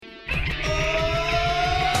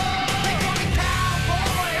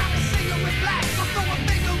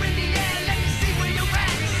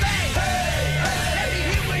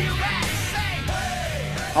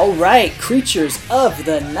All right, creatures of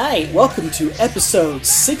the night, welcome to episode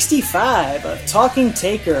 65 of Talking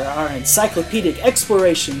Taker, our encyclopedic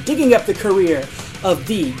exploration digging up the career of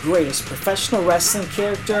the greatest professional wrestling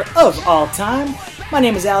character of all time. My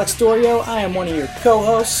name is Alex Dorio. I am one of your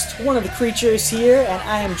co-hosts, one of the creatures here, and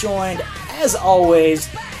I am joined, as always,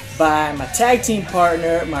 by my tag team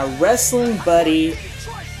partner, my wrestling buddy,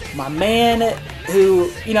 my man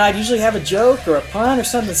who, I'd usually have a joke or a pun or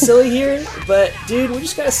something silly here, but dude, we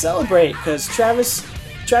just gotta celebrate because Travis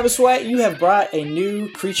White, you have brought a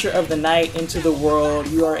new creature of the night into the world.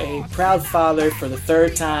 You are a proud father for the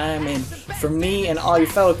third time, and for me and all your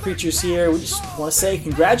fellow creatures here, we just want to say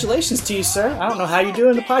congratulations to you, sir. I don't know how you're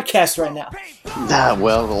doing the podcast right now.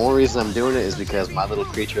 Well, the only reason I'm doing it is because my little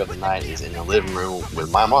creature of the night is in the living room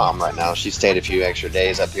with my mom right now. She stayed a few extra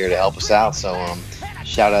days up here to help us out, so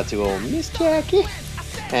shout out to old Miss Jackie,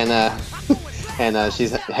 and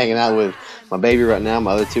she's hanging out with my baby right now.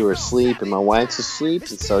 My other two are asleep, and my wife's asleep.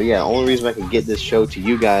 And so, the only reason I can get this show to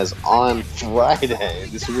you guys on Friday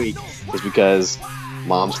this week is because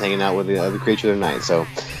Mom's hanging out with the other creature of the night. So,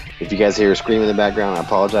 if you guys hear her screaming in the background, I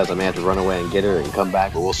apologize. I may have to run away and get her and come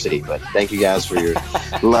back, but we'll see. But thank you guys for your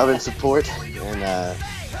love and support. And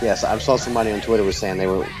so I saw somebody on Twitter was saying they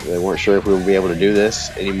weren't sure if we would be able to do this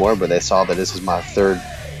anymore, but they saw that this is my third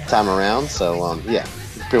time around. So,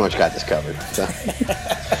 pretty much got this covered. So.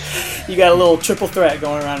 You got a little triple threat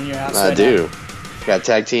going around in your house. I do. Got a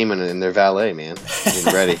tag team and their valet, man.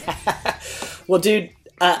 Getting ready. Well, dude,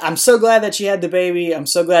 I'm so glad that you had the baby. I'm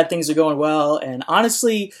so glad things are going well. And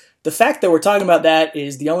honestly, the fact that we're talking about that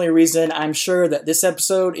is the only reason I'm sure that this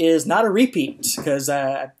episode is not a repeat, because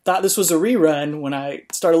I thought this was a rerun when I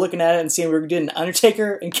started looking at it and seeing we were doing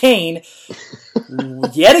Undertaker and Kane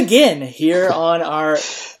yet again here on our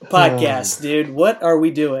podcast. Dude, what are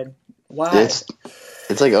we doing? Why?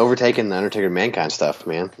 It's like overtaking the Undertaker Mankind stuff,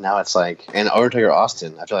 man. Now it's like, and Undertaker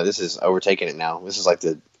Austin. I feel like this is overtaking it now. This is like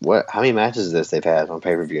how many matches is this they've had on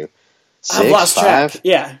pay-per-view? 6, I've lost 5? track.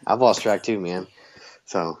 Yeah. I've lost track too, man.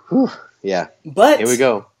 So, yeah. But here we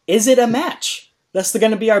go. Is it a match? That's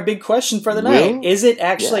going to be our big question for the night. Is it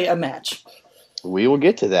actually a match? We will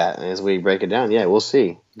get to that as we break it down. Yeah, we'll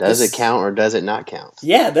see. Does it count or does it not count?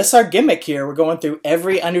 Yeah, that's our gimmick here. We're going through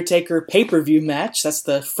every Undertaker pay-per-view match. That's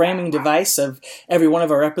the framing device of every one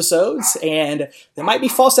of our episodes. And there might be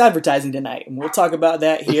false advertising tonight. And we'll talk about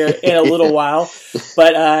that here in a little while.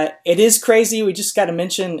 But it is crazy. We just got to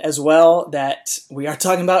mention as well that we are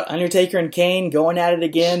talking about Undertaker and Kane going at it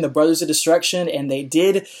again, the Brothers of Destruction. And they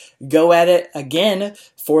did go at it again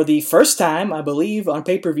for the first time, I believe, on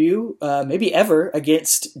pay-per-view, maybe ever,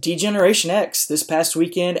 against D-Generation X this past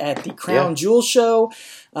weekend at the Crown Jewel show.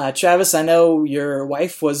 Travis, I know your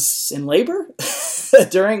wife was in labor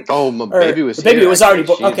during. Baby was. The baby was already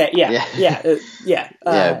born. Okay,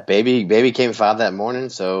 Baby came at 5 that morning.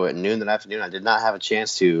 So at noon that afternoon, I did not have a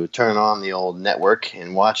chance to turn on the old network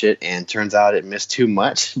and watch it. And turns out it missed too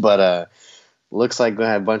much, but looks like we're going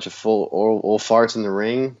to have a bunch of full oral farts in the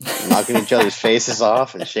ring, knocking each other's faces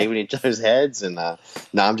off and shaving each other's heads. And no,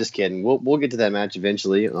 I'm just kidding. We'll get to that match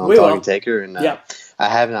eventually on Talking Taker. And I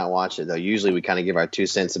have not watched it, though. Usually we kind of give our 2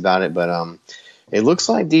 cents about it. But it looks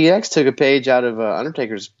like DX took a page out of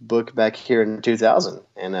Undertaker's book back here in 2000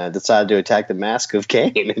 and decided to attack the mask of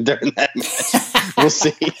Kane during that match. We'll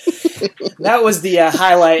see. That was the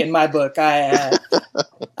highlight in my book. I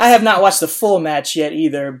have not watched the full match yet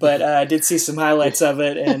either, but I did see some highlights of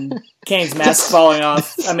it and Kane's mask falling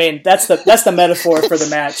off. I mean, that's the metaphor for the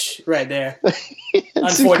match right there.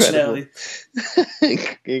 Unfortunately.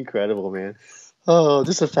 Incredible, man. Oh,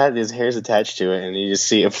 just the fact that his hair's attached to it and you just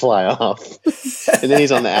see it fly off. And then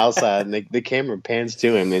he's on the outside and the camera pans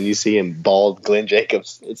to him and you see him bald Glenn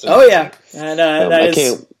Jacobs. It's amazing. Oh, yeah. And that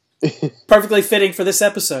is perfectly fitting for this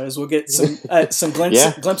episode as we'll get some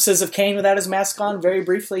glimpses of Kane without his mask on very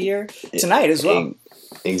briefly here tonight as well.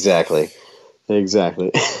 Exactly.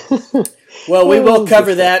 Well, we will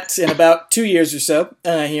cover that in about 2 years or so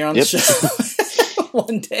here on the show.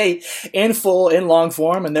 One day in full, in long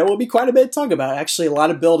form, and there will be quite a bit to talk about. Actually, a lot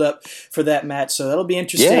of build-up for that match, so that'll be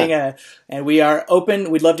interesting. Yeah. And we are open.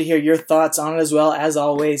 We'd love to hear your thoughts on it as well, as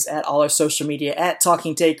always, at all our social media, at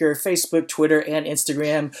Talking Taker, Facebook, Twitter, and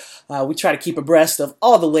Instagram. We try to keep abreast of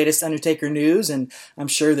all the latest Undertaker news, and I'm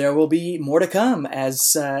sure there will be more to come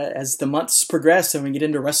as the months progress and we get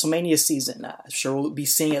into WrestleMania season. I'm sure we'll be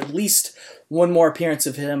seeing at least one more appearance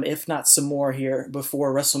of him, if not some more here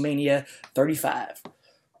before WrestleMania 35.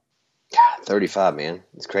 35, man.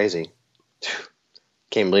 It's crazy.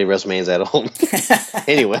 Can't believe WrestleMania's that old.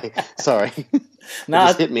 Anyway, sorry. Nah,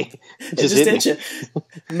 just hit me. It just hit you.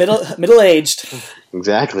 Middle aged.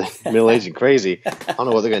 Exactly. Middle aged and crazy. I don't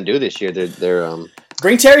know what they're gonna do this year. They're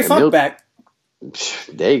Bring Terry Funk back.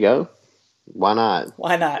 There you go. Why not?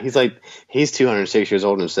 Why not? He's 206 years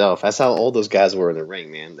old himself. That's how old those guys were in the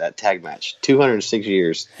ring, man. That tag match, 206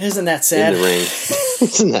 years. Isn't that sad? In the ring.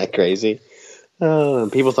 Isn't that crazy?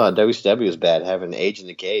 People thought WCW was bad having Age in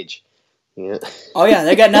the Cage. Yeah. Oh yeah,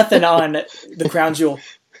 they got nothing on the Crown Jewel.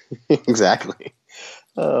 Exactly.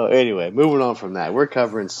 Anyway, moving on from that, we're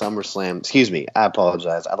covering SummerSlam. Excuse me, I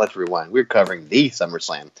apologize. I'd like to rewind. We're covering the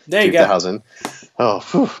SummerSlam. There you 2000.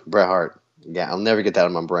 Go. Bret Hart. Yeah, I'll never get that out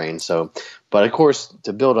of my brain. So, but of course,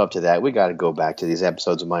 to build up to that, we got to go back to these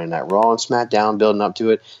episodes of Monday Night Raw and SmackDown, building up to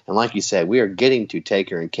it. And like you said, we are getting to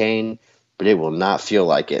Taker and Kane, but it will not feel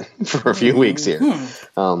like it for a few weeks here.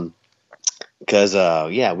 Because,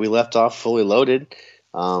 we left off fully loaded.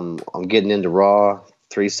 I'm getting into Raw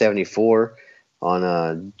 374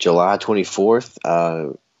 on July 24th.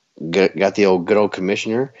 Got the good old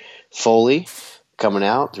commissioner, Foley, coming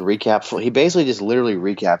out to recap. He basically just literally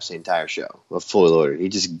recaps the entire show of Fully Loaded. He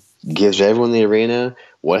just gives everyone in the arena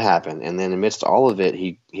what happened. And then amidst all of it,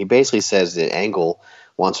 he basically says that Angle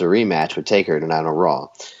wants a rematch with Taker tonight on Raw.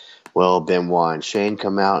 Well, Benoit and Shane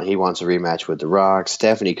come out. He wants a rematch with The Rock.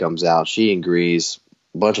 Stephanie comes out. She agrees.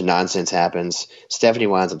 A bunch of nonsense happens. Stephanie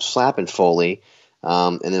winds up slapping Foley.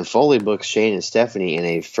 And then Foley books Shane and Stephanie in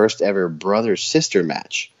a first ever brother-sister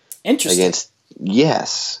match. Interesting.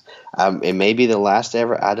 Yes. It may be the last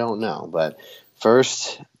ever. I don't know. But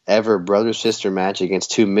first ever brother-sister match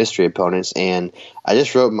against two mystery opponents. And I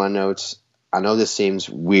just wrote in my notes, I know this seems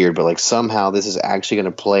weird, but like somehow this is actually going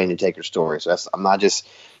to play into Taker's story. So I'm not just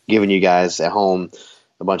giving you guys at home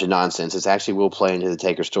a bunch of nonsense. It actually will play into the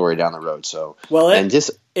Taker story down the road. So,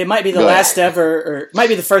 it might be the last ever, or it might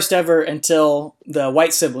be the first ever until the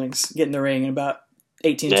White siblings get in the ring in about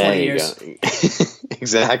 18, 20 years.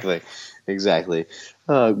 Exactly.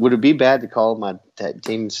 Would it be bad to call my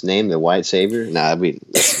team's name the White Savior? No, I mean,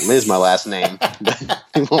 this is my last name. But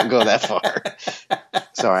we won't go that far.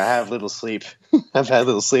 Sorry, I have little sleep. I've had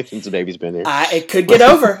little sleep since the baby's been here. It could get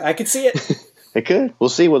over. I could see it. It could. We'll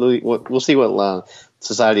see what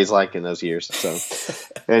society is like in those years. So,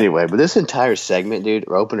 anyway, but this entire segment, dude,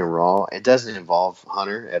 opening Raw, it doesn't involve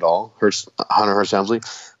Hunter at all. Hunter Hearst Helmsley,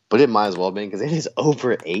 but it might as well have been because it is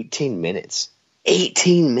over 18 minutes.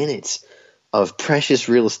 18 minutes of precious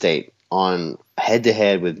real estate on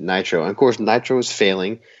head-to-head with Nitro. And, of course, Nitro is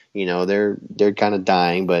failing. You know, they're kind of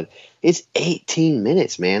dying, but it's 18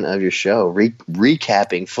 minutes, man, of your show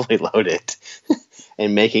recapping Fully Loaded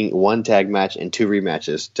and making one tag match and two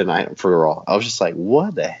rematches tonight for Raw. I was just like,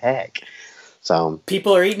 what the heck? So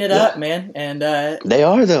people are eating it up, man, and they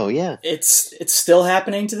are though. Yeah, it's still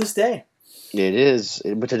happening to this day. It is,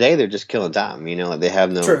 but today they're just killing time. You know, like they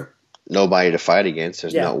have nobody to fight against.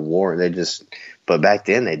 There's no war. But back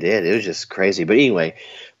then they did. It was just crazy. But anyway,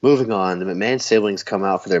 moving on, the McMahon siblings come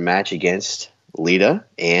out for their match against Lita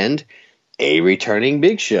and a returning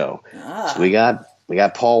Big Show. So we got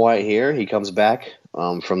Paul White here. He comes back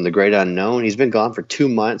from the Great Unknown. He's been gone for 2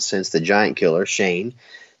 months since the Giant Killer, Shane,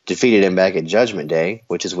 defeated him back at Judgment Day,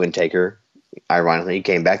 which is when Taker, ironically, he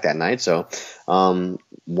came back that night. So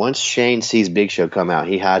once Shane sees Big Show come out,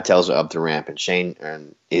 he hightails it up the ramp, and Shane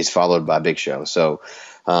is followed by Big Show. So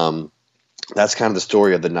that's kind of the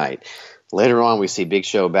story of the night. Later on, we see Big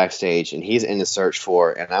Show backstage, and he's in the search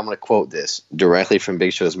for, and I'm going to quote this directly from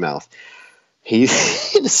Big Show's mouth,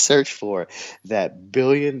 he's in the search for that $1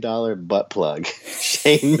 billion butt plug,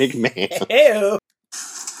 Shane McMahon. Ew.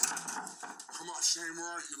 Come on, Shane,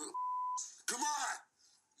 where are you, little? Come on,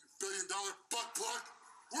 you $1 billion butt plug.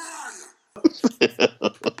 Where are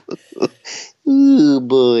you? Ooh,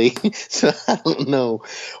 boy. So I don't know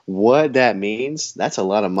what that means. That's a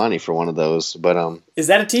lot of money for one of those. But is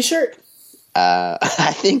that a T-shirt?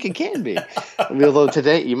 I think it can be. I mean, although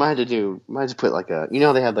today you might have to put like a,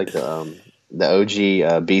 they have like the OG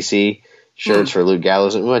BC shirts for Luke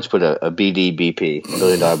Gallows. We might just put a BDBP, $1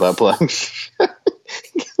 billion butt plug.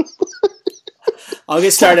 I'll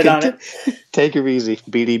get started on it. Take her easy,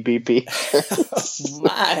 BDBP.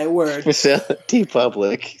 My word.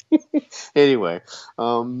 T-Public. Anyway,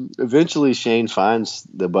 eventually Shane finds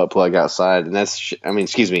the butt plug outside,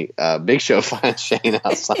 and Big Show finds Shane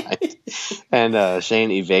outside, and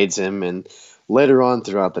Shane evades him. And later on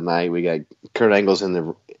throughout the night, we got Kurt Angle's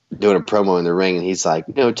doing a promo in the ring, and he's like,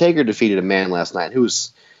 Taker defeated a man last night who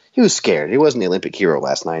was scared. He wasn't the Olympic hero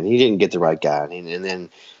last night. He didn't get the right guy, and then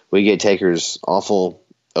we get Taker's awful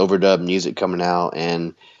overdubbed music coming out,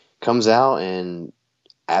 and comes out, and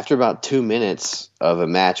after about 2 minutes of a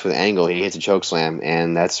match with Angle, he hits a chokeslam,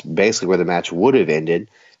 and that's basically where the match would have ended.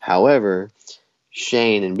 However,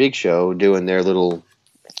 Shane and Big Show doing their little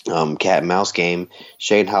cat and mouse game.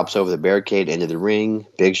 Shane hops over the barricade into the ring.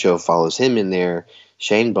 Big Show follows him in there.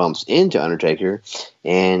 Shane bumps into Undertaker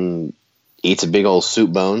and eats a big old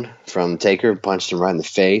soup bone from Taker, punched him right in the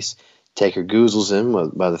face. Taker goozles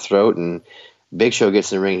him by the throat, and Big Show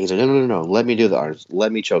gets in the ring. He's like, no, let me do the honors.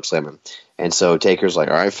 Let me chokeslam him. And so Taker's like,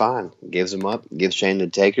 all right, fine. Gives him up, gives Shane to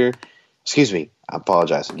Taker. Excuse me, I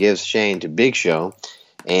apologize. Gives Shane to Big Show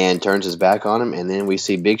and turns his back on him. And then we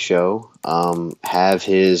see Big Show have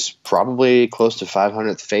his probably close to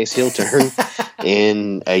 500th face heel turn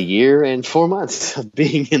in a year and 4 months of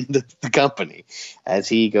being in the company as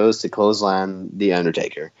he goes to clothesline The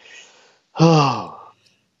Undertaker. Oh,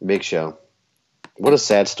 Big Show. What a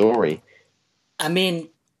sad story. I mean,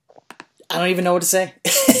 I don't even know what to say.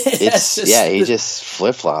 He just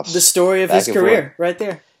flip-flops. The story of his career right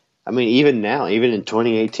there. I mean, even now, even in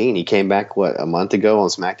 2018, he came back, a month ago on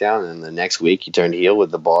SmackDown, and the next week he turned heel with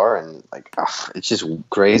the bar, and it's just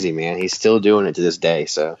crazy, man. He's still doing it to this day,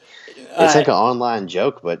 so it's like an online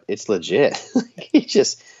joke, but it's legit. He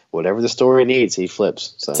just, whatever the story needs, he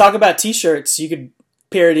flips. So. Talk about T-shirts. You could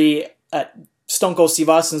parody Stone Cold Steve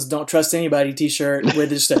Austin's "Don't Trust Anybody" T-shirt with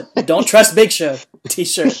just a "Don't Trust Big Show"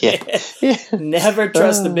 T-shirt. Yeah. Never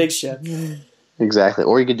trust the Big Show. Exactly.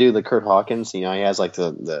 Or you could do the Kurt Hawkins. He has like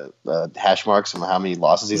the hash marks from how many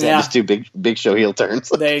losses he's had. Just do Big Show heel turns.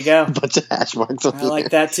 There you go. A bunch of hash marks. I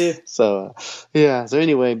like that too. So, yeah. So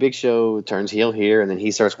anyway, Big Show turns heel here, and then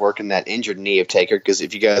he starts working that injured knee of Taker. Because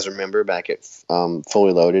if you guys remember back at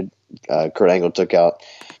Fully Loaded, Kurt Angle took out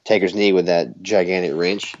Taker's knee with that gigantic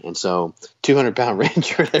wrench, and so 200-pound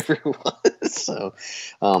wrench or whatever it was. So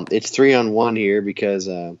it's 3-on-1 here because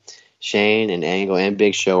Shane and Angle and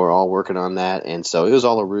Big Show are all working on that, and so it was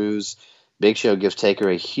all a ruse. Big Show gives Taker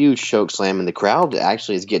a huge choke slam, and the crowd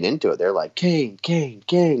actually is getting into it. They're like, Kane, Kane,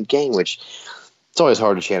 Kane, Kane, which it's always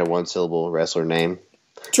hard to chant a one-syllable wrestler name.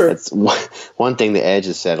 True. That's one thing the Edge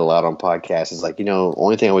has said a lot on podcasts is like,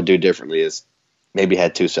 only thing I would do differently is maybe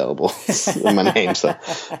had 2 syllables in my name, so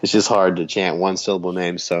it's just hard to chant one-syllable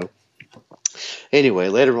names. So anyway,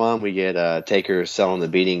 later on we get Taker selling the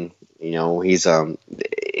beating. He's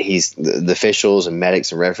the officials and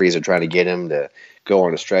medics and referees are trying to get him to go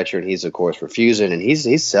on a stretcher, and he's of course refusing. And he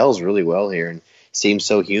sells really well here and seems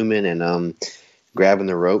so human and grabbing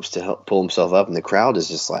the ropes to help pull himself up. And the crowd is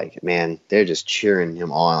just like, man, they're just cheering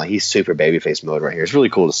him on. Like he's super babyface mode right here. It's really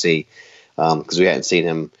cool to see because we hadn't seen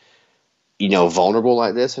him, vulnerable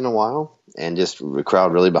like this in a while, and just the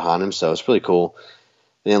crowd really behind him. So it's really cool.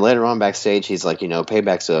 And then later on backstage, he's like,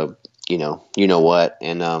 payback's a, you know what,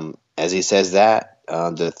 and as he says that,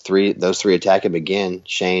 those three attack him again,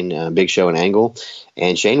 Shane, Big Show, and Angle,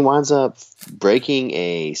 and Shane winds up breaking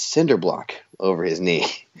a cinder block over his knee.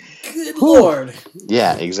 Good Lord.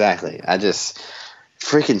 Yeah, exactly. I just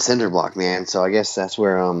freaking cinder block, man. So I guess that's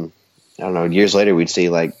where I don't know. Years later, we'd see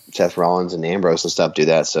like Seth Rollins and Ambrose and stuff do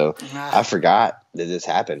that. So I forgot that this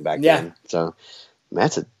happened back then. So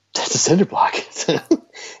that's a cinder block.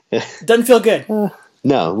 Doesn't feel good.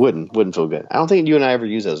 No, wouldn't feel good. I don't think you and I ever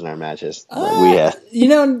used those in our matches. We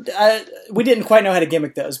didn't quite know how to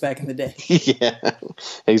gimmick those back in the day. Yeah,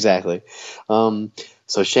 exactly.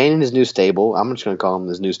 So Shane and his new stable, I'm just going to call him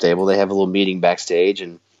his new stable, they have a little meeting backstage,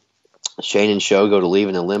 and Shane and Show go to leave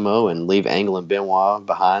in a limo and leave Angle and Benoit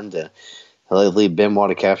behind. They leave Benoit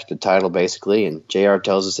to capture the title, basically, and JR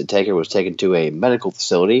tells us that Taker was taken to a medical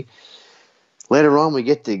facility. Later on, we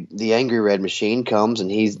get the Angry Red Machine comes, and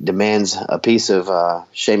he demands a piece of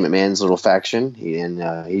Shane McMahon's little faction.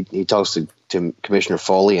 He talks to Commissioner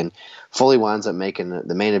Foley, and Foley winds up making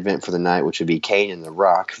the main event for the night, which would be Kane and The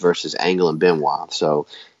Rock versus Angle and Benoit. So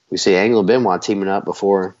we see Angle and Benoit teaming up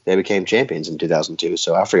before they became champions in 2002.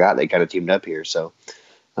 So I forgot they kind of teamed up here. So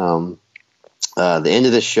the end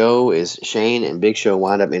of the show is Shane and Big Show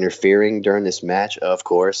wind up interfering during this match, of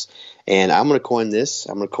course. And I'm going to coin this.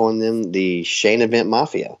 I'm going to coin them the Shane Event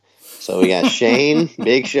Mafia. So we got Shane,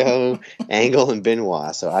 Big Show, Angle, and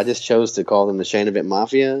Benoit. So I just chose to call them the Shane Event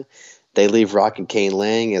Mafia. They leave Rock and Kane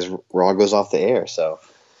laying as Raw goes off the air. So,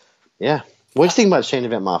 yeah. What do you think about Shane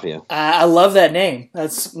Event Mafia? I love that name.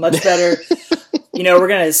 That's much better. We're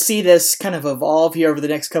going to see this kind of evolve here over the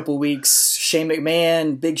next couple of weeks. Shane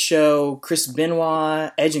McMahon, Big Show, Chris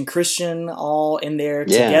Benoit, Edge and Christian all in there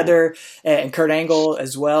together, and Kurt Angle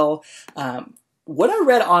as well. What I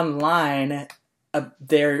read online,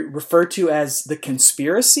 they're referred to as the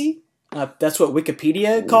Conspiracy. That's what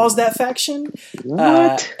Wikipedia calls that faction.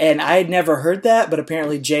 What? And I had never heard that, but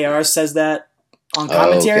apparently JR says that on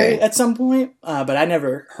commentary at some point, but I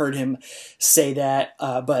never heard him say that.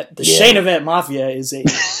 But the Shane Event Mafia is a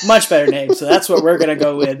much better name, so that's what we're going to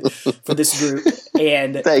go with for this group.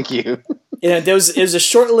 And thank you. It was a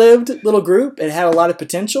short-lived little group. It had a lot of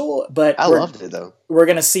potential, but I loved it, though. We're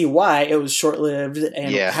going to see why it was short-lived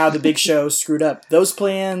and how the Big Show screwed up those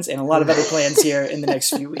plans and a lot of other plans here in the next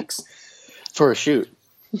few weeks. For a shoot.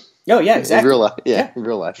 Oh, yeah, exactly. In real life, in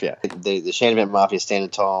real life, yeah. The Shane Event Mafia standing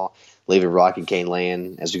tall, leaving Rock and Kane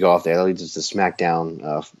laying as we go off there. That leads us to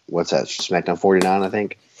SmackDown. What's that? SmackDown 49, I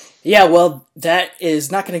think. Yeah, well, that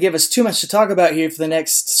is not going to give us too much to talk about here for the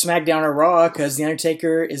next SmackDown or Raw because The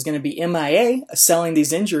Undertaker is going to be MIA, selling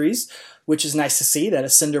these injuries, which is nice to see that a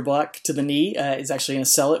cinder block to the knee is actually going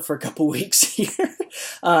to sell it for a couple weeks here.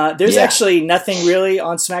 There's actually nothing really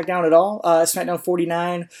on SmackDown at all, SmackDown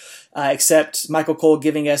 49, except Michael Cole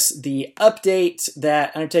giving us the update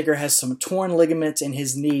that Undertaker has some torn ligaments in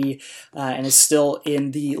his knee and is still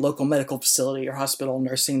in the local medical facility or hospital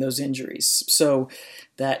nursing those injuries. So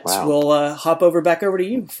that will hop back over to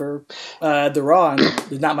you for the Raw, and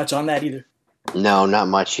there's not much on that either. No, not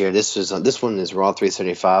much here. This one is Raw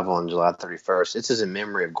 375 on July 31st. This is in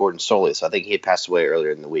memory of Gordon Solie, so I think he had passed away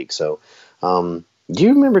earlier in the week. So, do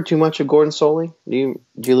you remember too much of Gordon Solie? Do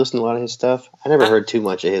you listen to a lot of his stuff? I never heard too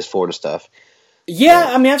much of his Florida stuff.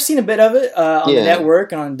 Yeah, I mean, I've seen a bit of it on the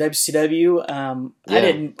network and on WCW.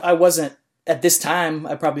 I wasn't at this time.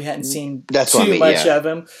 I probably hadn't seen too much of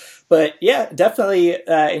him. But yeah, definitely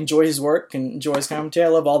enjoy his work and enjoy his commentary. I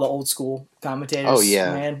love all the old school commentators. Oh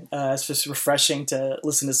yeah, man, it's just refreshing to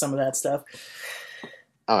listen to some of that stuff.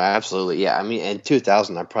 Oh, absolutely, yeah. I mean, in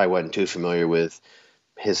 2000, I probably wasn't too familiar with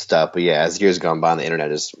his stuff, but yeah, as years gone by, the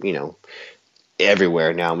internet is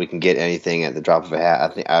everywhere now. We can get anything at the drop of a hat.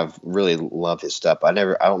 I think I've really loved his stuff. I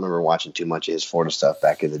don't remember watching too much of his Florida stuff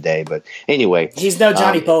back in the day, but anyway, he's no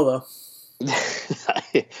Johnny Polo.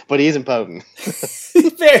 But he is impotent.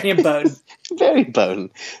 Very impotent. Very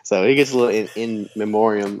impotent. So he gets a little in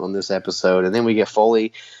memoriam on this episode. And then we get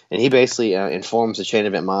Foley, and he basically informs the Chain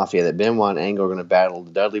Event Mafia that Benoit and Angle are going to battle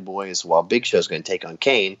the Dudley Boys while Big Show is going to take on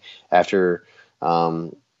Kane after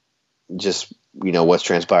just what's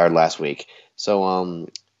transpired last week. So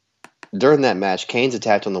during that match, Kane's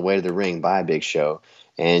attacked on the way to the ring by Big Show.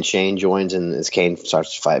 And Shane joins in as Kane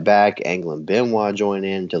starts to fight back. Angle and Benoit join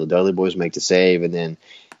in until the Dudley Boys make the save. And then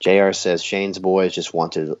JR says Shane's boys just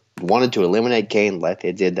wanted to eliminate Kane like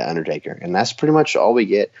they did the Undertaker. And that's pretty much all we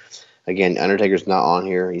get. Again, Undertaker's not on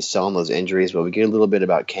here. He's selling those injuries. But we get a little bit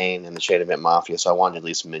about Kane and the Chain Event Mafia. So I wanted to at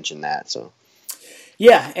least mention that. So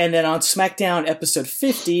yeah, and then on SmackDown episode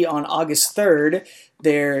 50 on August 3rd,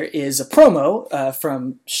 there is a promo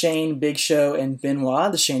from Shane, Big Show, and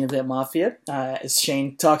Benoit, the Shane Event Mafia, as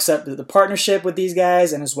Shane talks up the partnership with these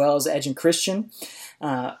guys and as well as Edge and Christian.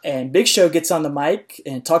 And Big Show gets on the mic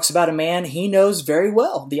and talks about a man he knows very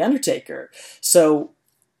well, The Undertaker. So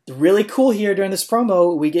really cool here during this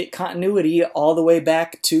promo, we get continuity all the way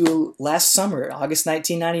back to last summer, August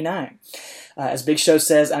 1999. As Big Show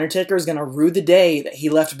says, Undertaker is going to rue the day that he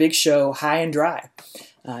left Big Show high and dry.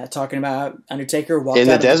 Talking about Undertaker walked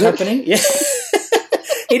out of the company. Yeah.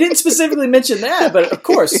 He didn't specifically mention that, but of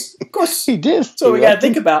course he did. That's what we got to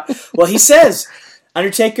think about. Well, he says,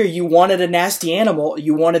 Undertaker, you wanted a nasty animal.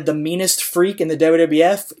 You wanted the meanest freak in the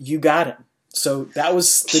WWF. You got him. So that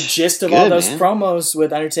was the gist of all those promos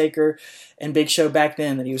with Undertaker and Big Show back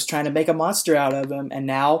then, that he was trying to make a monster out of him, and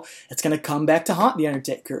now it's going to come back to haunt The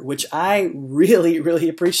Undertaker, which I really, really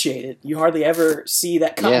appreciated. You hardly ever see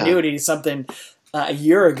that continuity to something a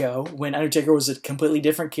year ago when Undertaker was a completely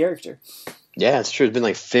different character. Yeah, it's true. It's been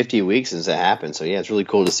like 50 weeks since that happened. So, yeah, it's really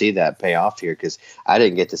cool to see that pay off here because I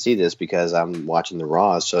didn't get to see this because I'm watching the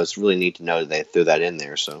Raws. So it's really neat to know that they threw that in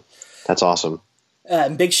there. So that's awesome.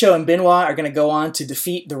 Big Show and Benoit are going to go on to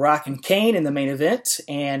defeat The Rock and Kane in the main event,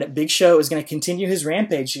 and Big Show is going to continue his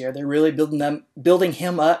rampage here. They're really building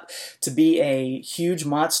him up to be a huge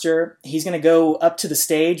monster. He's going to go up to the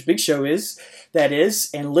stage, Big Show is,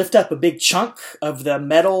 and lift up a big chunk of the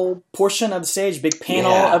metal portion of the stage, big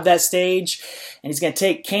panel of that stage, and he's going to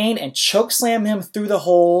take Kane and chokeslam him through the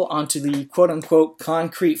hole onto the quote-unquote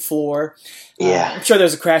concrete floor. Yeah. I'm sure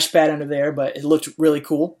there's a crash pad under there, but it looked really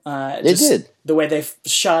cool. It did. The way they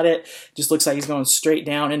shot it just looks like he's going straight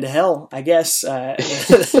down into hell, I guess.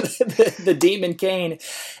 The Demon Kane.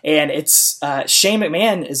 And it's Shane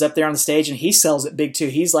McMahon is up there on the stage, and he sells it big, too.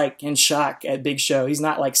 He's like in shock at Big Show. He's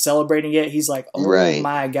not like celebrating it. He's like, oh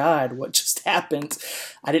my God, what just happened?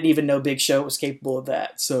 I didn't even know Big Show was capable of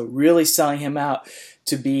that. So really selling him out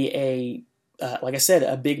to be a like I said,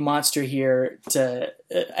 a big monster here.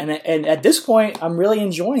 And at this point, I'm really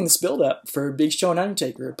enjoying this build-up for Big Show and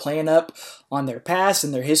Undertaker, playing up on their past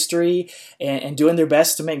and their history, and doing their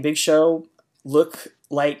best to make Big Show look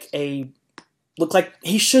like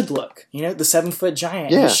he should look. You know, the 7-foot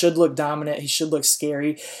giant. Yeah. He should look dominant. He should look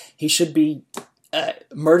scary. He should be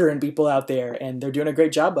murdering people out there, and they're doing a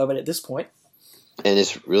great job of it at this point. And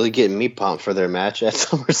it's really getting me pumped for their match at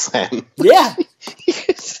SummerSlam. Yeah.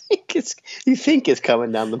 You think it's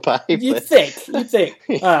coming down the pipe. You think.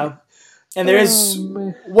 And there's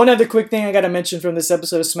one other quick thing I got to mention from this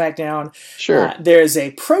episode of SmackDown. Sure. There is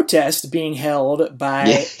a protest being held by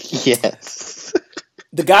yes.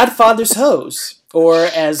 the Godfather's Hoes, or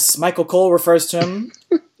as Michael Cole refers to him,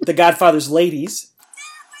 the Godfather's Ladies.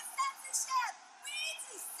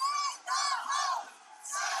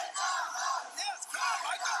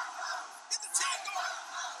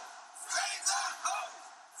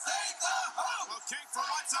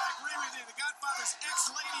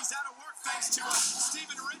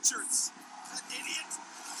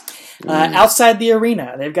 Outside the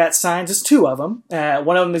arena, they've got signs. There's 2 of them.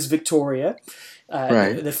 One of them is Victoria,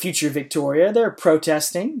 right. the future Victoria. They're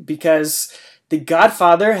protesting because the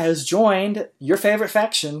Godfather has joined your favorite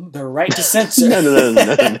faction, the Right to Censor. No.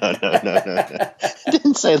 I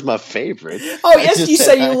didn't say it's my favorite. Oh, yes, you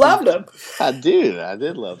say you loved them. I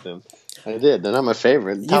did love them. I did. They're not my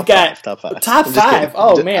favorite. You've got top five. Top 5.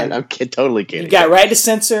 Oh, man. I'm totally kidding. You got Right to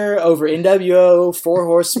Censor over NWO, 4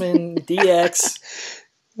 Horsemen, DX.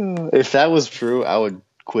 If that was true, I would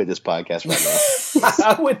quit this podcast right now.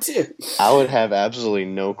 I would too. I would have absolutely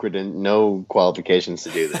no qualifications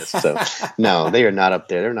to do this. So no, they are not up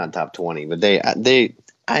there. They're not top 20. But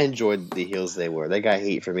I enjoyed the heels they were. They got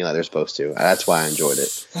heat for me like they're supposed to. That's why I enjoyed it.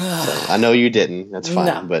 So, I know you didn't. That's fine.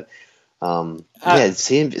 No. But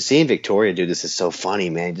seeing Victoria do this is so funny,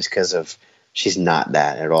 man. Just because of she's not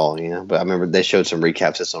that at all, you know. But I remember they showed some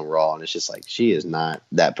recaps of this on Raw, and it's just like she is not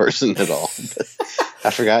that person at all. I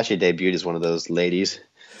forgot she debuted as one of those ladies.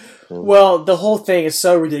 Well, the whole thing is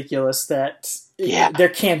so ridiculous that Yeah. they're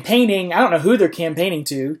campaigning. I don't know who they're campaigning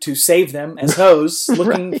to save them as hoes,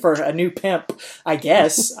 looking for a new pimp, I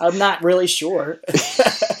guess. I'm not really sure.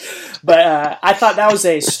 But I thought that was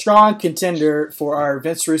a strong contender for our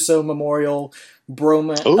Vince Russo Memorial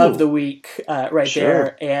Bromance of the Week right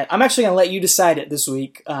there. And I'm actually going to let you decide it this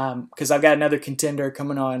week because I've got another contender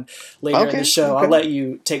coming on later in the show. I'll let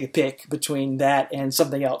you take a pick between that and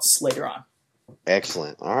something else later on.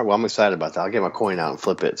 Excellent. All right. Well, I'm excited about that. I'll get my coin out and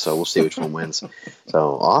flip it, so we'll see which one wins.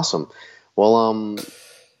 So awesome. Well,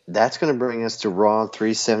 that's going to bring us to Raw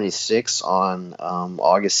 376 on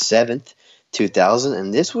August 7th, 2000,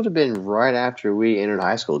 and this would have been right after we entered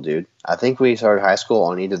high school, dude. I think we started high school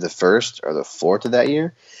on either the 1st or the 4th of that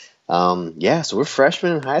year. Yeah, so we're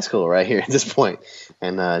freshmen in high school right here at this point,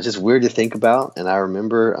 and just weird to think about. And I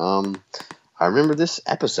remember this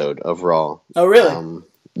episode of Raw. Oh, really?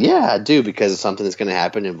 Yeah, I do, because it's something that's going to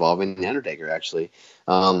happen involving The Undertaker, actually.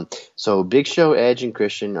 So Big Show, Edge, and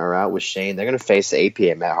Christian are out with Shane. They're going to face the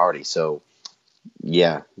APA, Matt Hardy. So,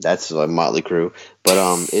 yeah, that's a motley crew. But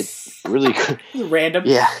it really random.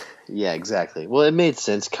 Yeah, exactly. Well, it made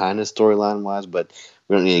sense kind of storyline-wise, but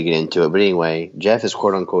we don't need to get into it. But anyway, Jeff is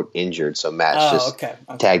quote-unquote injured, so Matt's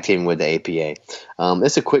tag team with the APA.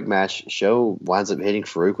 It's a quick match. Show winds up hitting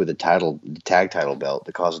Farouk with the tag title belt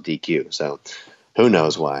to cause a DQ. So who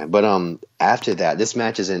knows why? But after that, this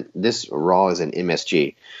Raw is in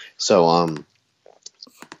MSG. So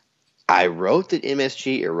I wrote that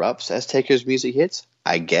MSG erupts as Taker's music hits.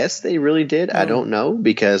 I guess they really did. I don't know,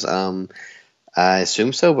 because I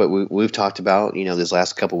assume so. But we've talked about these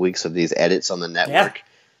last couple weeks of these edits on the network.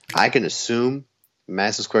 Yeah. I can assume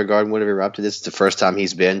Madison Square Garden would have erupted. This is the first time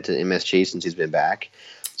he's been to MSG since he's been back.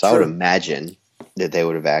 So I would imagine that they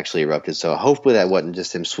would have actually erupted. So hopefully that wasn't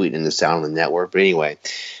just him sweetening the sound on the network. But anyway,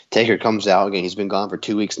 Taker comes out again. He's been gone for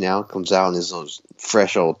 2 weeks now. Comes out on his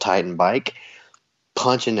fresh old Titan bike,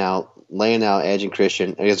 punching out, laying out Edge and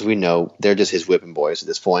Christian. As we know, they're just his whipping boys at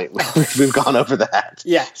this point. We've gone over that.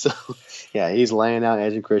 Yeah. So yeah, he's laying out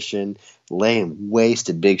Edge and Christian, laying waste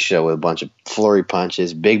to Big Show with a bunch of flurry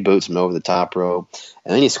punches, big boots him over the top rope,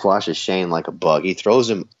 and then he squashes Shane like a bug. He throws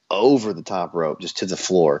him over the top rope, just to the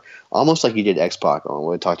floor, almost like he did X-Pac on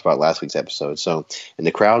what we talked about last week's episode. So, and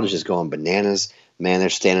the crowd is just going bananas. Man, they're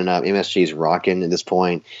standing up. MSG's rocking at this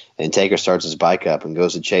point, and Taker starts his bike up and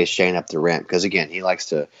goes to chase Shane up the ramp because, again, he likes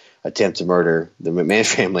to attempt to murder the McMahon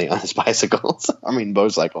family on his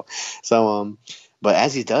motorcycle. So, but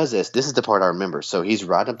as he does this is the part I remember. So he's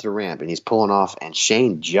riding up the ramp and he's pulling off, and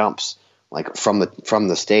Shane jumps like from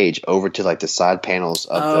the stage over to like the side panels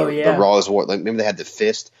of the Raw's War. Like remember they had the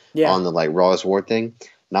fist on the like Raw's War thing,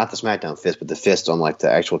 not the SmackDown fist, but the fist on like the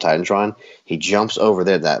actual Titantron. He jumps over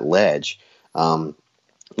there that ledge,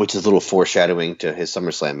 which is a little foreshadowing to his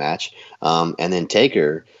SummerSlam match. And then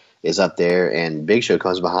Taker is up there, and Big Show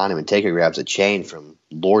comes behind him, and Taker grabs a chain from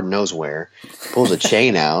Lord knows where, pulls a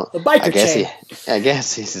chain out. A biker chain. I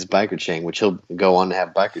guess it's his biker chain, which he'll go on to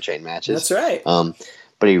have biker chain matches. That's right.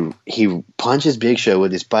 But he punches Big Show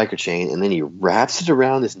with his biker chain, and then he wraps it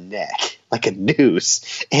around his neck like a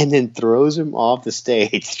noose, and then throws him off the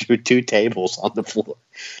stage through 2 tables on the floor.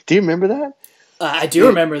 Do you remember that? I do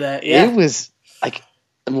remember that, yeah. It was like,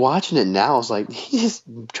 watching it now, I was like, he just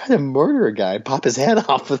tried to murder a guy, pop his head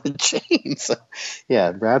off with a chain. So,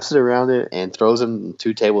 yeah, wraps it around it and throws him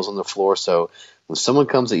 2 tables on the floor. So when someone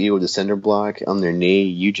comes at you with a cinder block on their knee,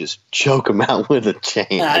 you just choke them out with a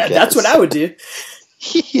chain. That's what I would do.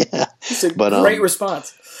 Yeah. It's a great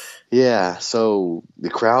response. Yeah, so the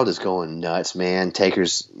crowd is going nuts, man.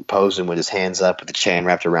 Taker's posing with his hands up with the chain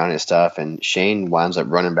wrapped around his stuff, and Shane winds up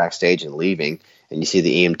running backstage and leaving. And you see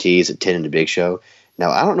the EMTs attending to Big Show.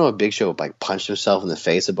 Now, I don't know if Big Show like punched himself in the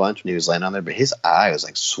face a bunch when he was laying on there, but his eye was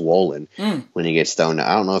like swollen when he gets thrown.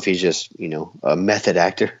 I don't know if he's just, a method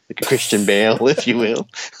actor, like a Christian Bale, if you will.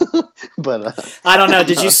 But I don't know.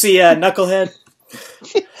 Did you see Knucklehead?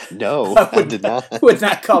 No, I did not. Would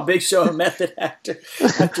not call Big Show a method actor.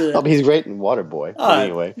 After that. I mean, he's great in Waterboy.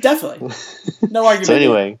 Anyway, definitely, no argument. So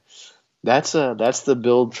anyway, that's the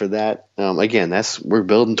build for that. Again, we're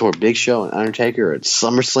building toward Big Show and Undertaker at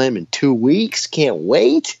SummerSlam in 2 weeks. Can't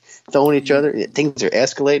wait. Throwing each other. Things are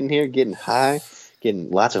escalating here, getting high,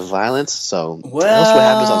 getting lots of violence. So that's what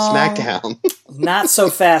happens on SmackDown. Not so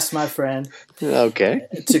fast, my friend. Okay.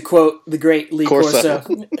 To quote the great Lee Corso.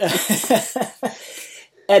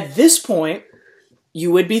 At this point, you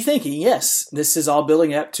would be thinking, yes, this is all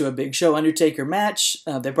building up to a Big Show Undertaker match.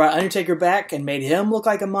 They brought Undertaker back and made him look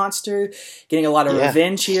like a monster, getting a lot of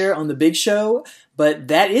revenge here on the Big Show. But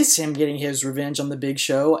that is him getting his revenge on the Big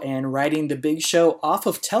Show and writing the Big Show off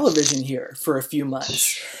of television here for a few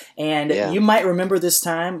months. And you might remember this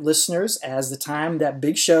time, listeners, as the time that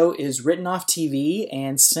Big Show is written off TV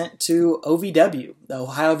and sent to OVW, the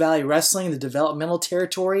Ohio Valley Wrestling, the developmental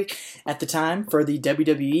territory at the time for the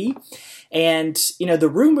WWE. And, the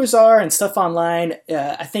rumors are and stuff online,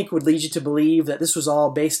 I think would lead you to believe that this was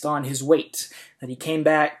all based on his weight, that he came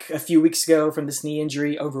back a few weeks ago from this knee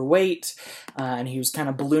injury overweight, and he was kind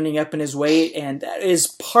of ballooning up in his weight, and that is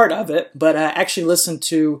part of it. But I actually listened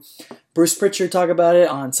to Bruce Pritchard talk about it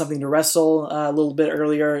on Something to Wrestle a little bit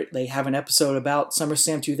earlier. They have an episode about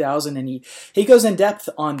SummerSlam 2000, and he goes in depth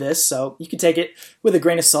on this, so you can take it with a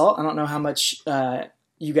grain of salt. I don't know how much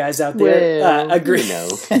you guys out there agree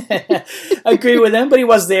agree with him, but he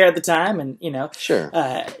was there at the time, and sure,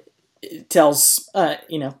 tells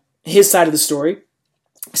his side of the story.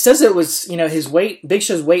 Says it was his weight, Big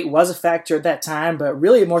Show's weight was a factor at that time, but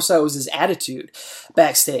really more so it was his attitude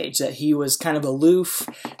backstage, that he was kind of aloof,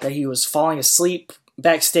 that he was falling asleep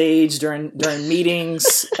backstage during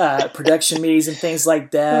meetings, production meetings and things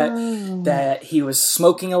like that, that he was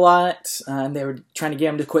smoking a lot, and they were trying to get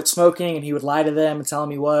him to quit smoking, and he would lie to them and tell them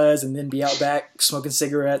he was, and then be out back smoking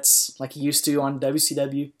cigarettes like he used to on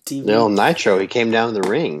WCW TV. No, Nitro, he came down the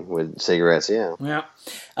ring with cigarettes, yeah.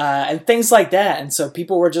 And things like that, and so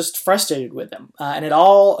people were just frustrated with him. And it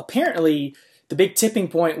all, apparently, the big tipping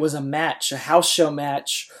point was a house show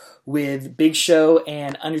match, with Big Show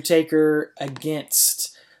and Undertaker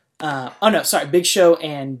against... Big Show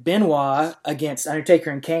and Benoit against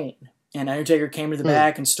Undertaker and Kane. And Undertaker came to the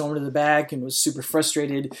back and stormed to the back and was super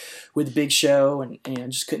frustrated with Big Show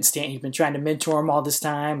and just couldn't stand. He'd been trying to mentor him all this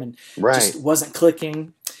time and just wasn't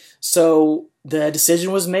clicking. So the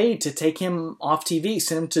decision was made to take him off TV,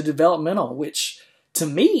 send him to developmental, which to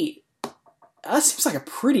me, that seems like a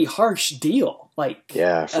pretty harsh deal.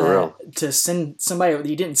 For real. To send somebody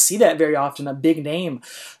you didn't see that very often, a big name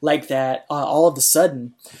like that, all of a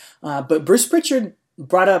sudden. But Bruce Pritchard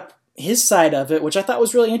brought up his side of it, which I thought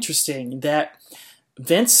was really interesting, that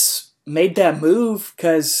Vince made that move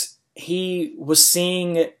because he was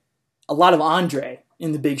seeing a lot of Andre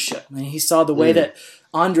in the Big Show. And he saw the way that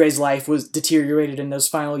Andre's life was deteriorated in those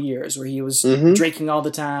final years, where he was drinking all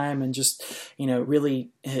the time and just, really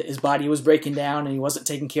his body was breaking down and he wasn't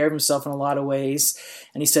taking care of himself in a lot of ways.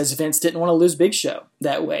 And he says Vince didn't want to lose Big Show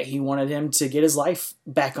that way. He wanted him to get his life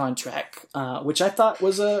back on track, which I thought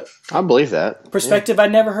was I believe that perspective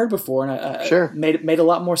I'd never heard before, and sure made a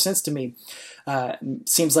lot more sense to me.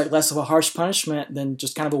 Seems like less of a harsh punishment than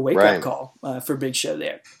just kind of a wake-up call for Big Show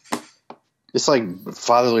there. It's like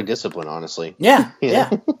fatherly discipline, honestly. Yeah, Yeah.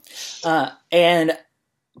 yeah. And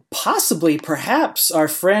possibly, perhaps, our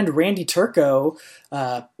friend Randy Turco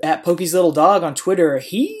at Pokey's Little Dog on Twitter,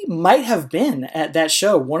 he might have been at that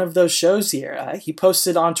show, one of those shows here. He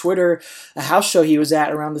posted on Twitter a house show he was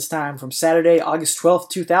at around this time from Saturday, August 12th,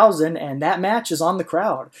 2000, and that match is on the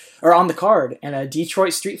card, and a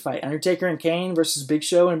Detroit street fight, Undertaker and Kane versus Big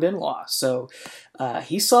Show and Benoit. So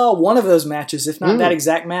he saw one of those matches, if not that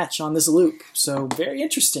exact match, on this loop. So very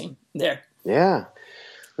interesting there. Yeah.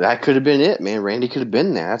 That could have been it, man. Randy could have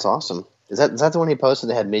been there. That's awesome. Is that the one he posted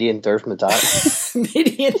that had Midian third from the top?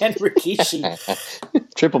 Midian and Rikishi.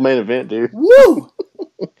 Triple main event, dude. Woo!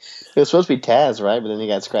 It was supposed to be Taz, right? But then he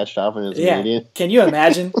got scratched off and it was Midian. Can you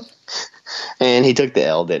imagine? And he took the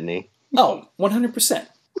L, didn't he? Oh, 100%.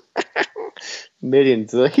 Midian,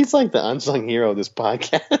 he's like the unsung hero of this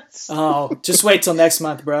podcast. Oh, just wait till next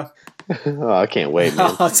month, bro. Oh, I can't wait,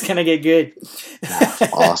 man. Oh, it's going to get good.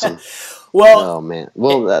 Awesome. Well, oh man,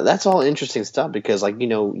 well that's all interesting stuff because, like,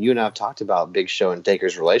 you and I have talked about Big Show and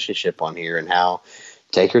Taker's relationship on here and how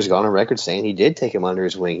Taker's gone on record saying he did take him under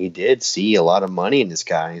his wing. He did see a lot of money in this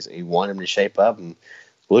guy. He wanted him to shape up and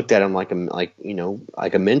looked at him like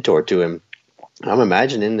a mentor to him. I'm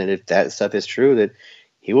imagining that if that stuff is true, that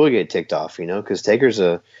he will get ticked off, because Taker's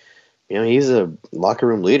he's a locker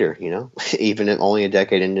room leader, even only a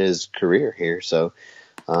decade into his career here. So.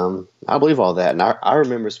 I believe all that, and I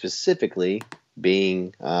remember specifically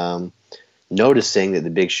being noticing that the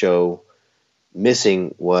Big Show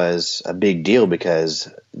missing was a big deal because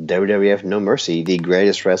WWF No Mercy, the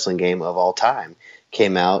greatest wrestling game of all time,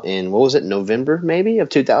 came out in November maybe of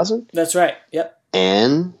 2000. That's right. Yep.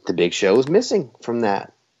 And the Big Show was missing from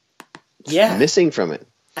that. Yeah, missing from it.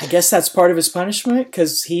 I guess that's part of his punishment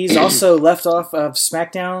because he's also left off of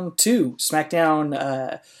SmackDown 2.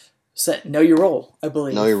 SmackDown. Know Your Role, I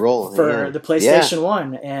believe. Know Your Role. For the PlayStation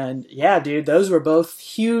 1. And yeah, dude, those were both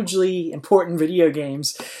hugely important video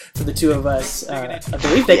games for the two of us. I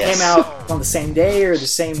believe they came out on the same day or the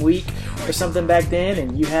same week or something back then.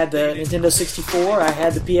 And you had the Nintendo 64, I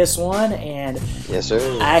had the PS1, and yes,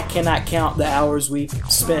 sir. I cannot count the hours we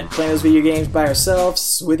spent playing those video games by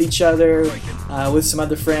ourselves, with each other, with some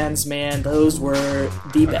other friends. Man, those were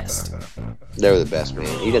the best. They were the best, man.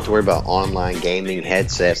 You didn't have to worry about online gaming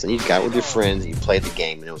headsets, and you got with your friends and you played the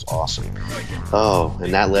game, and it was awesome. Oh,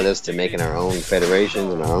 and that led us to making our own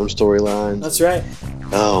federations and our own storylines. That's right.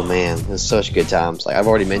 Oh man, it was such good times. Like I've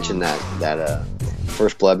already mentioned that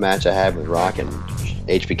First Blood match I had with Rock and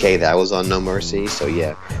HBK that was on No Mercy. So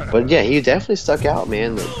yeah, but yeah, he definitely stuck out,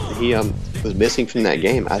 man. He was missing from that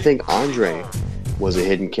game. I think Andre was a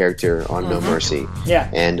hidden character on No Mercy.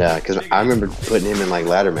 Yeah. And because I remember putting him in like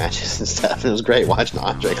ladder matches and stuff, and it was great watching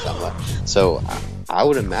Andre come up. So I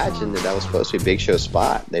would imagine that was supposed to be Big Show's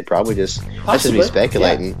spot. They probably just that's just me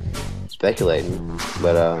speculating.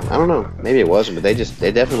 But I don't know. Maybe it wasn't, but they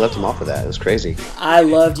definitely left him off of that. It was crazy. I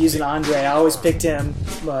loved using Andre. I always picked him.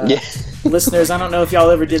 Listeners, I don't know if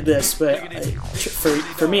y'all ever did this, but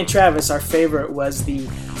for me and Travis, our favorite was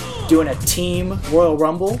doing a team Royal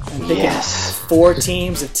Rumble and picking 4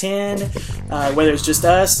 teams of 10, whether it's just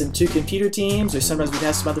us and 2 computer teams, or sometimes we'd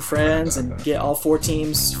have some other friends and get all 4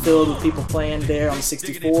 teams filled with people playing there on the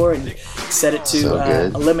 64 and set it to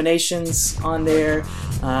eliminations on there,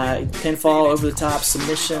 pinfall, over the top,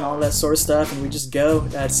 submission, all that sort of stuff, and we just go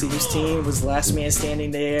see whose team was the last man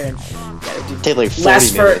standing there, and take like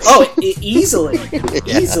 40 minutes. Easily.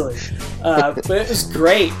 But it was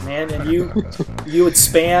great, man, and you would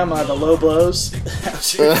spam the low blows. That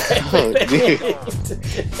was your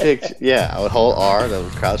favorite. Yeah, I would hold R, the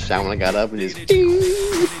crouch down when I got up, and just get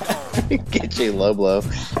you a low blow,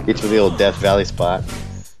 get you the old Death Valley spot.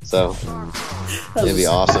 So it'd be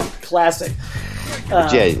awesome. Classic.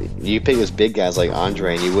 But yeah, you pick those big guys like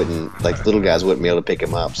Andre, and you wouldn't, like little guys wouldn't be able to pick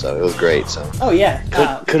him up. So it was great. So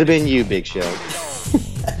could have been you, Big Show.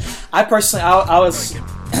 I personally, I was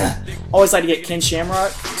always like to get Ken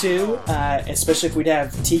Shamrock too, especially if we'd have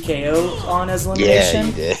TKO on as elimination.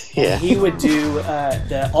 Yeah, you did. Yeah. He would do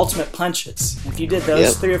the ultimate punches. If you did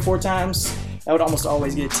those 3 or 4 times, I would almost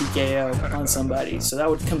always get a TKO on somebody. So that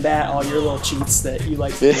would combat all your little cheats that you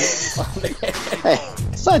like to do on there. Hey,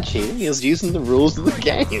 it's not cheating. He was using the rules of the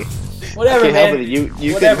game. Whatever, man. You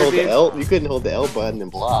couldn't hold the L. You couldn't hold the L button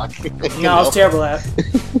and block. No, I was terrible at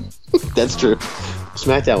it. That's true.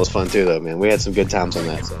 SmackDown was fun too, though, man. We had some good times on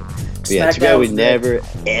that. So, yeah, too bad we never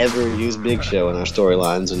ever used Big Show in our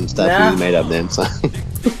storylines and stuff we made up then. So.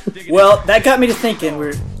 Well, that got me to thinking.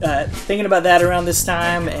 We're thinking about that around this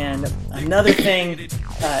time, and another thing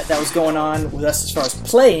that was going on with us as far as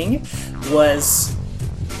playing was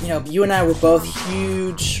you and I were both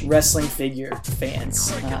huge wrestling figure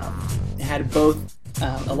fans. Had both,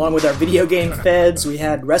 along with our video game feds, we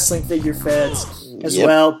had wrestling figure feds as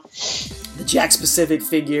well. The Jakks Pacific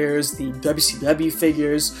figures, the WCW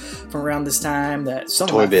figures from around this time.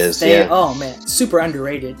 Toy Biz, yeah. Oh man, super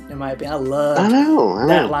underrated in my opinion. I love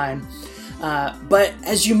that line. But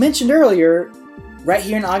as you mentioned earlier, right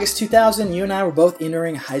here in August 2000, you and I were both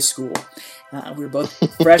entering high school. We were both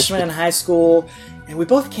freshmen in high school, and we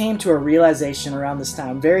both came to a realization around this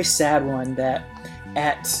time, very sad one, that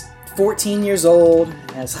at 14 years old,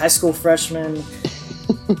 as high school freshmen,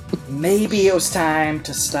 maybe it was time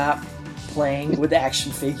to stop playing with action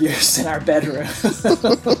figures in our bedroom.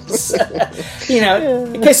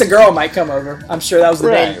 In case a girl might come over. I'm sure that was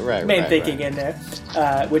the main thinking in there,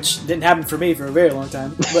 which didn't happen for me for a very long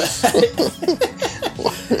time.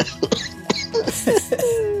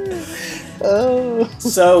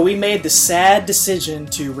 So we made the sad decision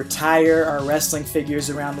to retire our wrestling figures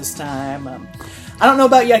around this time. I don't know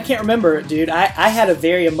about you. I can't remember, dude. I had a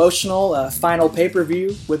very emotional final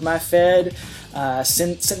pay-per-view with my Fed.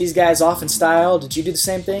 Sent these guys off in style. Did you do the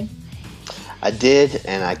same thing? I did,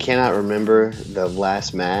 and I cannot remember the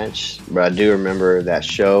last match, but I do remember that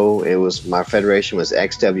show. It was, my federation was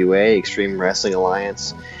XWA, Extreme Wrestling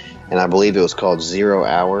Alliance, and I believe it was called 0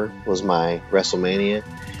 Hour was my WrestleMania.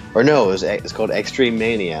 Or no, it's called Extreme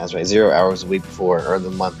Mania. That's right. 0 Hour was the week before, or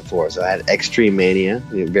the month before. So I had Extreme Mania.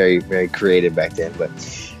 Very, very creative back then. But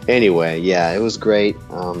anyway, yeah, it was great.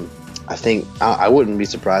 I think I wouldn't be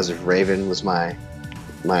surprised if Raven was my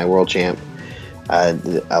world champ. I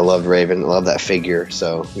loved Raven. I love that figure.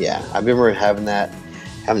 So yeah, I remember having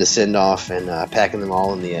to send off and packing them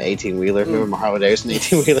all in the 18-wheeler. Remember my Harley Davidson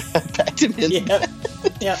 18-wheeler? I packed him in.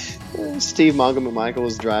 Yeah. Steve McMichael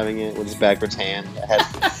was driving it with his backwards hand.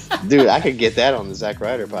 Dude, I could get that on the Zack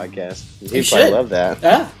Ryder podcast. He'd probably love that.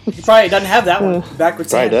 Yeah, he probably doesn't have that one.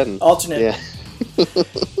 Backwards hand. Doesn't. Alternate. Yeah.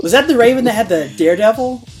 Was that the Raven that had the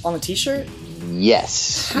Daredevil on the T-shirt?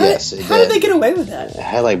 Yes. How did they get away with that? It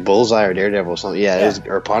had like Bullseye or Daredevil or something. Yeah, it was,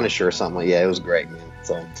 or Punisher or something. Yeah, it was great, man.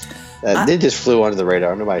 So it just flew under the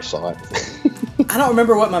radar. Nobody saw it. I don't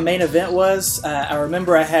remember what my main event was. I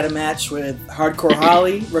remember I had a match with Hardcore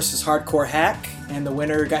Holly versus Hardcore Hack, and the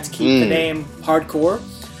winner got to keep the name Hardcore.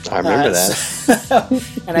 I remember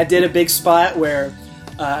that. And I did a big spot where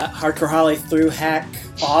Hardcore Holly threw Hack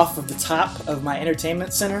off of the top of my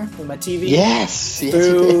entertainment center with my TV. Yes.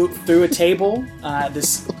 Through a table,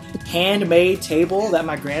 this handmade table that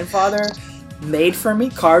my grandfather made for me,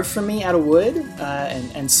 carved for me out of wood,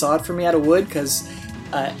 and sawed for me out of wood, because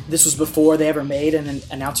this was before they ever made an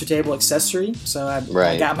announcer table accessory. So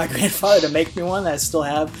I got my grandfather to make me one that I still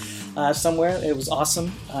have somewhere. It was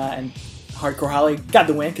awesome, and Hardcore Holly got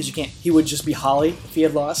the win, because he would just be Holly if he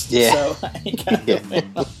had lost. Yeah. So he got the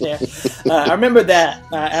win up there. I remember that.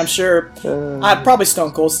 I'm sure probably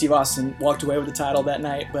Stone Cold Steve Austin walked away with the title that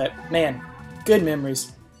night. But man, good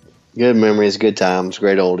memories. Good memories, good times,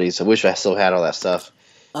 great oldies. I wish I still had all that stuff.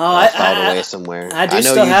 Filed away somewhere. I know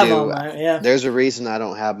still have them. Yeah. There's a reason I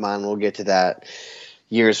don't have mine. We'll get to that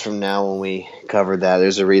years from now when we cover that.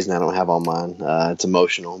 There's a reason I don't have all mine. It's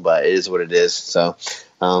emotional, but it is what it is. So,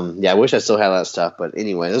 I wish I still had that stuff. But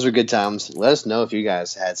anyway, those were good times. Let us know if you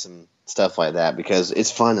guys had some stuff like that, because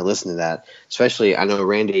it's fun to listen to that. Especially, I know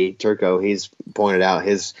Randy Turco, he's pointed out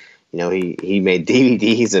his, he made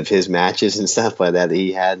DVDs of his matches and stuff like that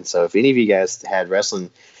he had. And so if any of you guys had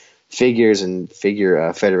wrestling figures and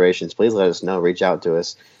figure federations, please let us know. Reach out to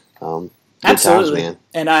us. Absolutely, times, man.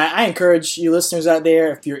 And I encourage you listeners out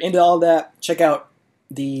there, if you're into all that, check out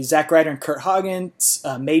the Zack Ryder and Kurt Hagen's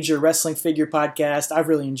Major Wrestling Figure podcast. I've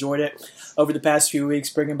really enjoyed it over the past few weeks,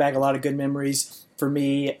 bringing back a lot of good memories for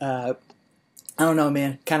me. I don't know,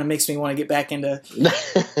 man. Kind of makes me want to get back into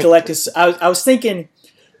collecting. I was thinking,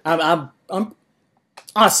 I'm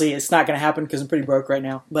honestly, it's not going to happen because I'm pretty broke right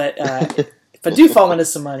now. But if I do fall into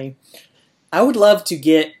some money, I would love to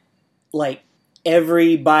get like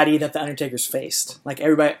everybody that the Undertaker's faced, like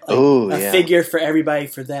everybody, like figure for everybody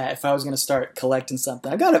for that. If I was going to start collecting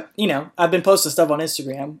something, I got to, I've been posting stuff on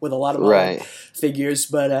Instagram with a lot of my figures,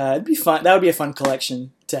 but it'd be fun. That would be a fun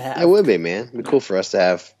collection to have. It would be, man. It'd be cool for us to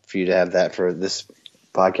have, for you to have that for this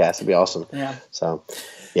podcast. It'd be awesome. Yeah. So,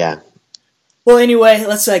 yeah. Well, anyway,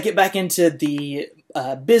 let's get back into the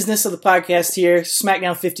business of the podcast here.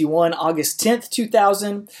 SmackDown 51, August 10th,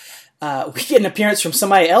 2000. We get an appearance from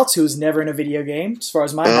somebody else who was never in a video game, as far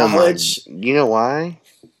as my knowledge. You know why?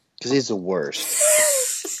 Because he's the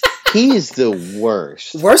worst. He is the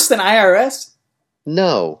worst. Worse than IRS?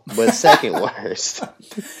 No, but second worst.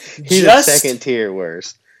 He's the second tier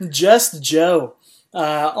worst. Just Joe.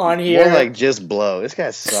 on here. More like Just Blow. This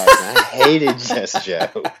guy sucks. I hated Just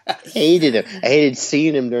Joe. Hated him. I hated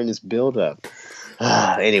seeing him during this build-up.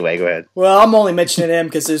 Anyway, go ahead. Well, I'm only mentioning him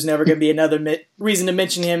because there's never going to be another reason to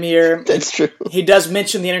mention him here. That's true. He does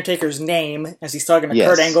mention The Undertaker's name as he's talking to Yes.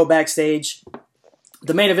 Kurt Angle backstage.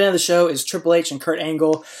 The main event of the show is Triple H and Kurt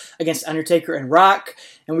Angle against Undertaker and Rock.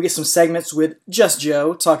 And we get some segments with Just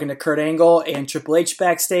Joe talking to Kurt Angle and Triple H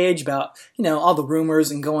backstage about, all the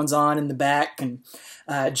rumors and goings-on in the back. And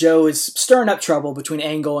Joe is stirring up trouble between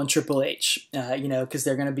Angle and Triple H, because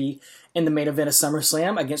they're going to be in the main event of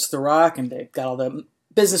SummerSlam against The Rock, and they've got all the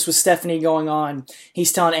business with Stephanie going on.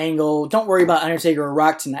 He's telling Angle, don't worry about Undertaker or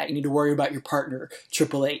Rock tonight. You need to worry about your partner,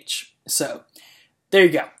 Triple H. So, there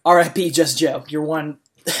you go. R.I.P. Just Joe. Your one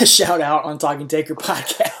shout-out on Talking Taker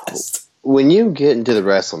podcast. When you get into the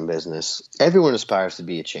wrestling business, everyone aspires to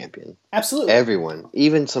be a champion. Absolutely. Everyone.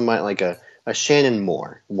 Even somebody like a Shannon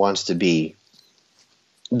Moore wants to be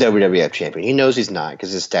WWF champion. He knows he's not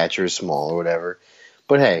because his stature is small or whatever.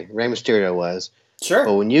 But hey, Rey Mysterio was. Sure.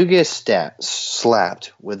 But when you get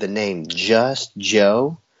slapped with the name Just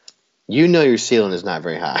Joe, you know your ceiling is not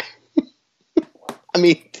very high. I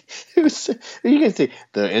mean, you can say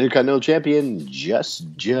the Intercontinental Champion,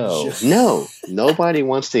 Just Joe. No, nobody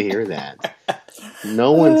wants to hear that.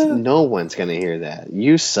 No one's going to hear that.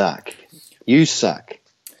 You suck. You suck,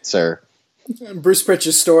 sir. Bruce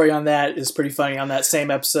Pritchard's story on that is pretty funny on that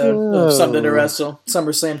same episode of Something to Wrestle,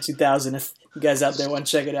 SummerSlam 2000. If you guys out there want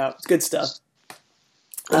to check it out, it's good stuff.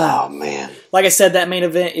 Oh, man. Like I said, that main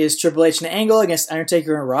event is Triple H and Angle against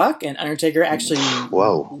Undertaker and Rock, and Undertaker actually...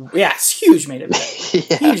 Whoa. Yeah, it's a huge main event.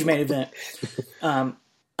 Yeah. Huge main event.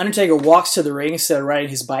 Undertaker walks to the ring instead of riding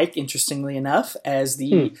his bike, interestingly enough, as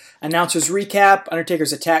the announcers recap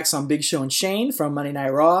Undertaker's attacks on Big Show and Shane from Monday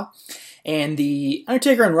Night Raw. And the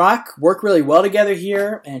Undertaker and Rock work really well together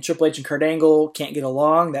here, and Triple H and Kurt Angle can't get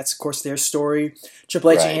along. That's, of course, their story.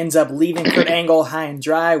 Triple H ends up leaving Kurt Angle high and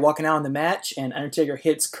dry, walking out in the match, and Undertaker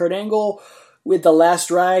hits Kurt Angle with the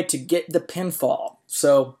last ride to get the pinfall.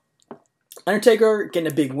 So, Undertaker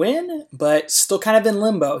getting a big win, but still kind of in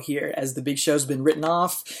limbo here as the Big Show's been written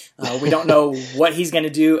off. We don't know what he's going to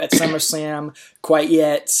do at SummerSlam quite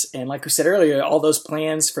yet. And like we said earlier, all those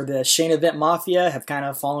plans for the Shane Event Mafia have kind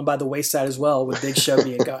of fallen by the wayside as well with Big Show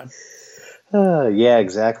being gone. Yeah,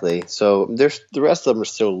 exactly. So the rest of them are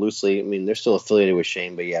still loosely, they're still affiliated with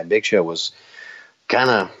Shane, but yeah, Big Show was kind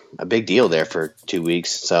of a big deal there for 2 weeks,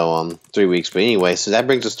 so 3 weeks. But anyway, so that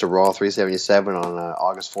brings us to Raw 377 on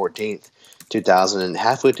August 14th. 2000, and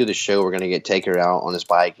halfway through the show, we're going to get Taker out on his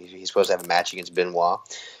bike. He's supposed to have a match against Benoit.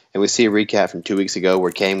 And we see a recap from 2 weeks ago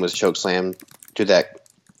where Kane was chokeslammed to that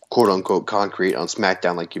quote-unquote concrete on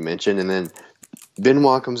SmackDown, like you mentioned. And then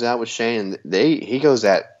Benoit comes out with Shane, and he goes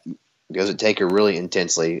at Taker really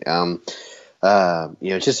intensely.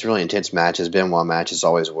 It's just a really intense match, as Benoit matches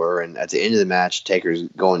always were. And at the end of the match, Taker's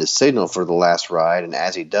going to signal for the last ride, and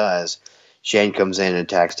as he does, Shane comes in and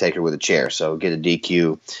attacks Taker with a chair, so get a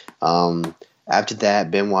DQ. After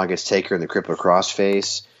that, Benoit gets Taker in the crippler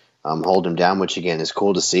crossface, hold him down, which again is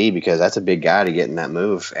cool to see because that's a big guy to get in that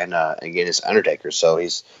move. And again, it's Undertaker, so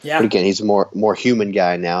he's a more human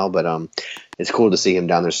guy now, but it's cool to see him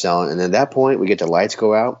down there selling. And at that point, we get the lights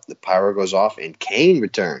go out, the pyro goes off, and Kane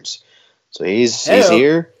returns. So he's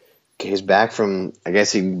here. He's back from the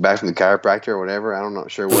chiropractor or whatever. I'm not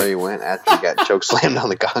sure where he went after he got chokeslammed on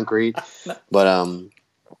the concrete. But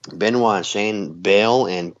Benoit and Shane bail,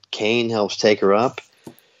 and Kane helps Taker up.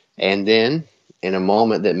 And then, in a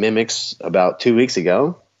moment that mimics about 2 weeks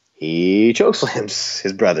ago, he chokeslams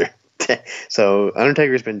his brother. So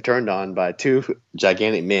Undertaker's been turned on by two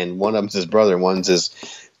gigantic men. One of them's his brother, one's his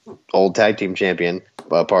old tag team champion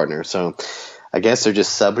partner. So I guess they're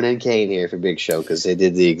just subbing in Kane here for Big Show because they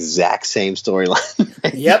did the exact same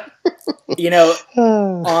storyline. Yep.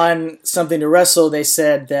 On Something to Wrestle, they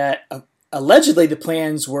said that allegedly the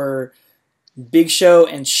plans were Big Show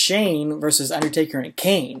and Shane versus Undertaker and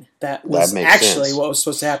Kane. That was actually sense. What was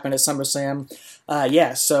supposed to happen at SummerSlam.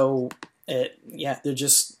 They're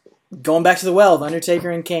just going back to the well of Undertaker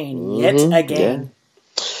and Kane yet again. Yeah.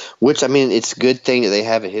 Which, it's a good thing that they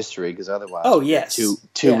have a history because otherwise,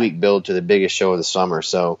 two week build to the biggest show of the summer.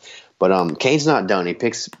 So, but Kane's not done. He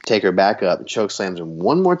picks Taker back up and chokeslams him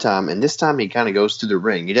one more time, and this time he kind of goes through the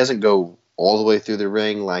ring. He doesn't go all the way through the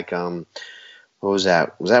ring like what was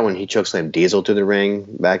that? Was that when he chokeslammed Diesel through the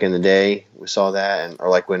ring back in the day? We saw that, or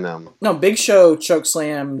like when Big Show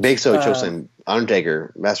chokeslammed. Big Show chokeslammed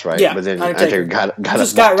Undertaker, that's right. Yeah, but then Undertaker got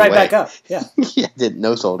just got right back up. Yeah, yeah, did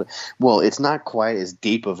no sold it. Well, it's not quite as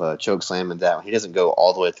deep of a choke slam as that one. He doesn't go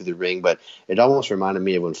all the way through the ring, but it almost reminded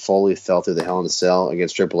me of when Foley fell through the Hell in a Cell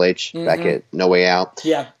against Triple H back at No Way Out.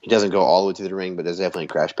 Yeah, he doesn't go all the way through the ring, but there's definitely a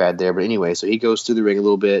crash pad there. But anyway, so he goes through the ring a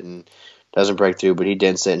little bit and doesn't break through, but he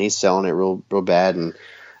dents it and he's selling it real bad. And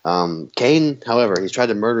Kane, however, he's tried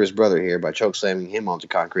to murder his brother here by choke slamming him onto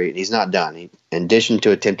concrete, and he's not done. In addition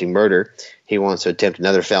to attempting murder, he wants to attempt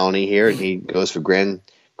another felony here, and he goes for Grand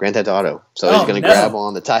Theft Auto. So he's going to grab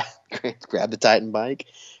on the grab the Titan bike,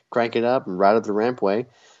 crank it up, and ride up the rampway.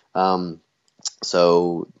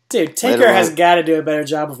 Dude, Taker has got to do a better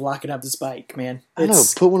job of locking up this bike, man. I know.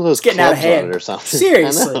 Put one of those getting out of hand on it or something.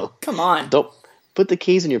 Seriously, come on. Don't put the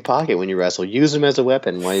keys in your pocket when you wrestle. Use them as a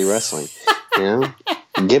weapon while you're wrestling. You know.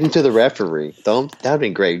 Give him to the referee. That would have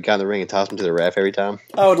been great. Got in the ring and toss him to the ref every time.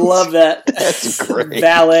 I would love that. That's great.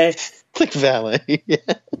 Valet. It's like valet. Yeah.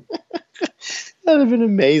 That would have been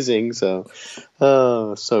amazing. So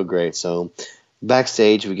great. So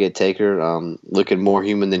backstage, we get Taker looking more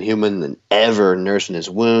human than ever, nursing his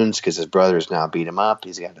wounds because his brother has now beat him up.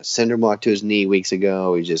 He's got a cinder block to his knee weeks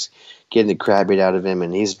ago. He's just getting the crap beat out of him,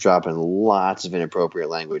 and he's dropping lots of inappropriate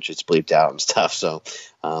language. It's bleeped out and stuff. So,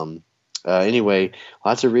 anyway,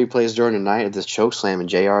 lots of replays during the night of this choke slam, and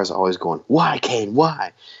JR is always going, "Why, Kane?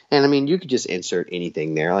 Why?" And I mean, you could just insert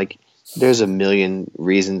anything there. Like, there's a million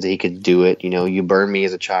reasons he could do it. You know, you burned me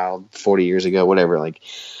as a child 40 years ago, whatever. Like,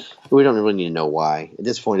 we don't really need to know why. At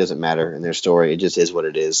this point, it doesn't matter in their story. It just is what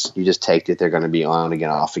it is. You just take it. They're going to be on again,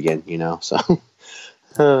 off again. You know, so.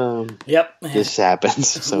 Yep. This happens.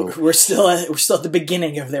 So we're still at the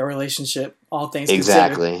beginning of their relationship. All things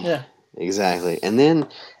exactly. considered. Yeah. Exactly. And then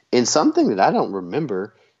in something that I don't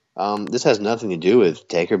remember, this has nothing to do with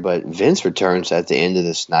Taker, but Vince returns at the end of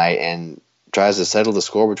this night and tries to settle the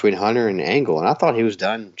score between Hunter and Angle, and I thought he was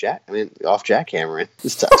done. Off jackhammering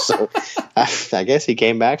and stuff. So I guess he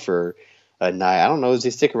came back for a night. I don't know. Does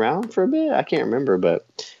he stick around for a bit? I can't remember, but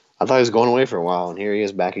I thought he was going away for a while, and here he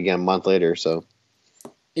is back again a month later. So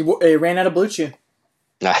he ran out of Blue Chew.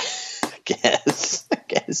 I guess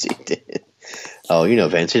he did. Oh, you know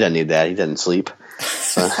Vince. He doesn't need that. He doesn't sleep.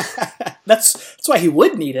 So. That's why he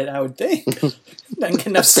would need it, I would think. Doesn't get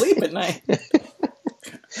enough sleep at night.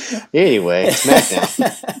 Anyway,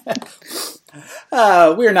 SmackDown.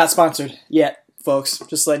 We are not sponsored yet, folks.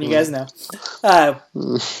 Just letting you guys know.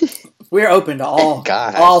 We're open to all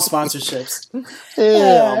sponsorships.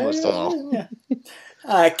 Yeah, almost all. Yeah.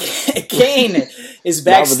 Kane is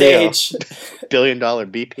backstage. $1 billion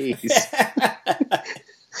BPs.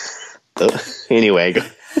 Anyway, go.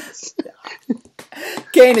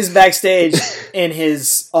 Kane is backstage in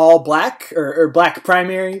his all black or black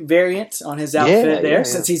primary variant on his outfit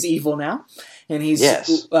since he's evil now. And he's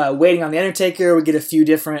waiting on The Undertaker. We get a few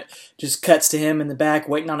different just cuts to him in the back,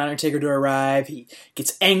 waiting on Undertaker to arrive. He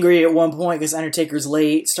gets angry at one point because Undertaker's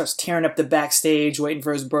late, starts tearing up the backstage, waiting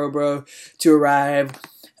for his bro to arrive.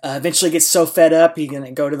 Eventually gets so fed up, he's going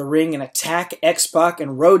to go to the ring and attack X-Pac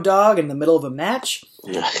and Road Dogg in the middle of a match.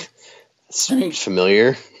 That's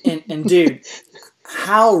familiar. And dude,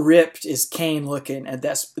 how ripped is Kane looking at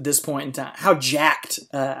this point in time? How jacked,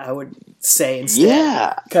 I would say instead.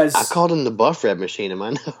 Yeah, because I called him the buff red machine in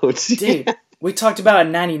my notes. Dude, we talked about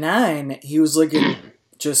in '99. He was looking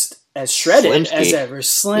just as shredded Slimsky. as ever,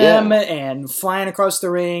 slim and flying across the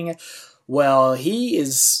ring. Well, he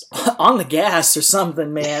is on the gas or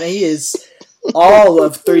something, man. He is all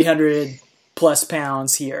of 300 plus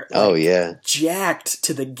pounds here. Oh yeah, jacked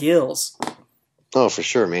to the gills. Oh, for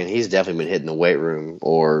sure, man. He's definitely been hitting the weight room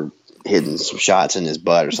or hitting some shots in his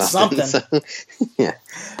butt or something. So, yeah,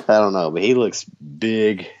 I don't know, but he looks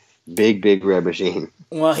big red machine.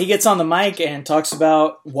 Well, he gets on the mic and talks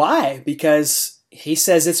about why. Because he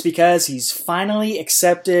says it's because he's finally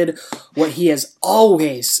accepted what he has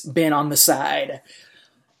always been on the side.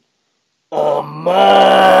 A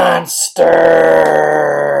monster!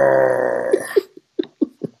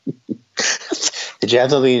 Did you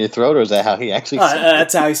have something in your throat, or is that how he actually said it?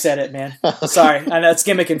 That's how he said it, man. Sorry. I know it's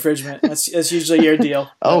gimmick infringement. That's usually your deal.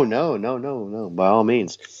 Oh, no. By all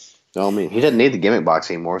means. By all means. He doesn't need the gimmick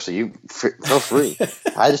box anymore, so you feel free.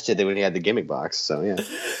 I just did that when he had the gimmick box, so yeah.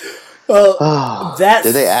 Well,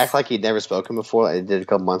 did they act like he'd never spoken before like they did a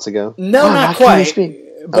couple months ago? No, not quite.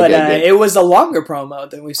 But it was a longer promo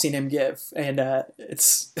than we've seen him give. And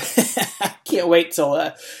it's I can't wait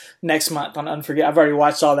till next month on Unforgettable. I've already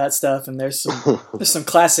watched all that stuff, and there's some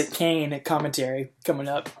classic Kane commentary coming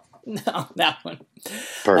up. No, that one.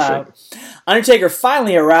 Perfect. Undertaker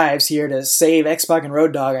finally arrives here to save X-Pac and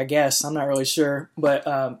Road Dogg, I guess. I'm not really sure. But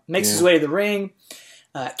makes his way to the ring.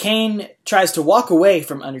 Kane tries to walk away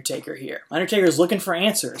from Undertaker here. Undertaker's looking for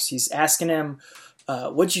answers. He's asking him,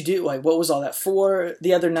 what'd you do? Like, what was all that for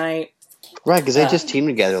the other night? Right, because they just teamed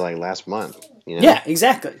together like last month. You know? Yeah,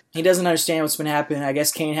 exactly. He doesn't understand what's been happening. I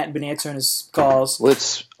guess Kane hadn't been answering his calls. Well,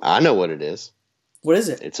 I know what it is. What is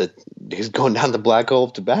it? He's going down the black hole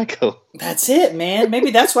of tobacco. That's it, man.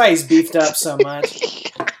 Maybe that's why he's beefed up so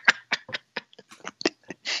much.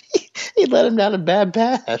 He led him down a bad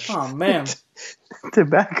path. Oh, man.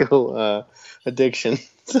 Tobacco addiction.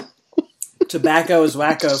 Tobacco is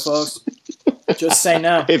wacko, folks. Just say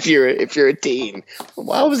no. If you're a teen.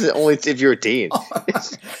 Why was it only if you're a teen?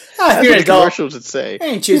 If you're an adult, commercials would say.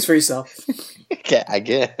 hey, choose for yourself. Okay, I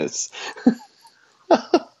guess.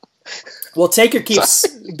 Well, Taker keeps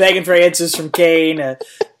begging for answers from Kane.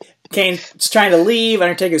 Kane's trying to leave.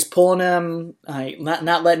 Undertaker's pulling him,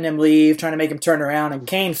 not letting him leave, trying to make him turn around. And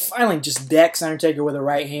Kane finally just decks Undertaker with a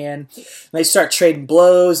right hand. And they start trading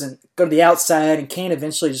blows and go to the outside. And Kane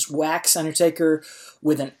eventually just whacks Undertaker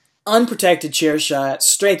with an unprotected chair shot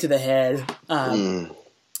straight to the head.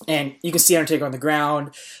 And you can see Undertaker on the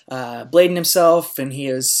ground, blading himself, and he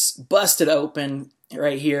is busted open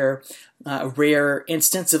right here. A rare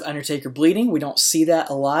instance of Undertaker bleeding. We don't see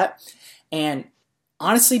that a lot. And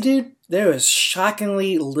honestly, dude, there was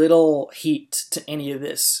shockingly little heat to any of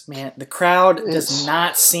this, man. The crowd does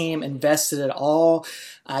not seem invested at all.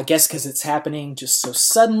 I guess because it's happening just so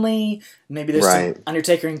suddenly. Maybe there's some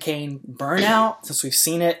Undertaker and Kane burnout, since we've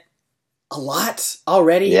seen it a lot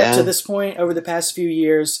already up to this point over the past few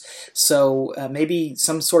years. So maybe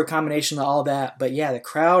some sort of combination of all that. But yeah, the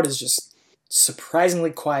crowd is just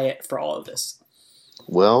surprisingly quiet for all of this.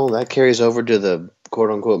 Well, that carries over to the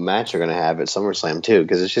quote-unquote match they're going to have at SummerSlam, too,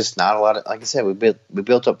 because it's just not a lot of, like I said, we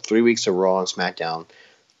built up 3 weeks of Raw and SmackDown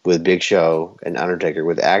with Big Show and Undertaker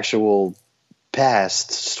with actual past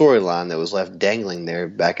storyline that was left dangling there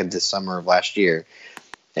back in the summer of last year.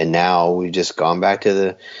 And now we've just gone back to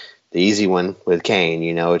the easy one with Kane.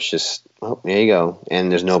 You know, it's just, oh, there you go.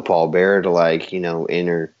 And there's no Paul Bearer to, like, you know,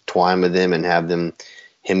 intertwine with them and have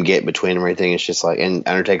him get between them or anything. It's just like, and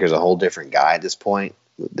Undertaker's a whole different guy at this point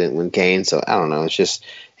than when Kane. So I don't know. It's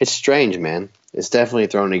strange, man. It's definitely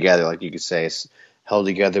thrown together, like you could say. It's held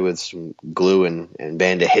together with some glue and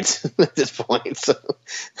Band-Aids at this point. So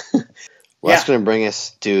that's going to bring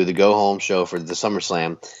us to the go home show for the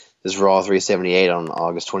SummerSlam. This is Raw 378 on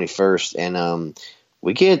August 21st. And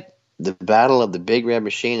we get the battle of the Big Red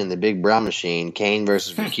Machine and the Big Brown Machine, Kane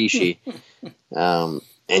versus Rikishi.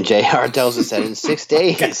 And JR tells us that in 6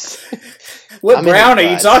 days. What brown are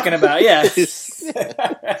you talking about? Yeah. His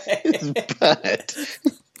butt.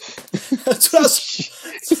 That's what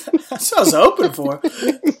I was hoping for.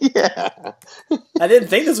 Yeah. I didn't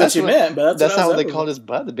think that's what you meant, but that's not what they called his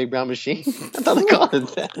butt, the Big Brown Machine. I thought they called it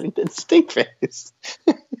that. It's stink face.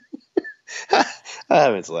 I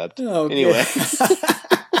haven't slept. Oh, anyway.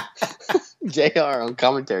 JR on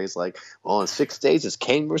commentary is like, well, in 6 days it's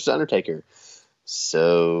Kane versus Undertaker.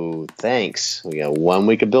 So thanks. We got 1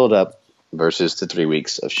 week of build-up versus the 3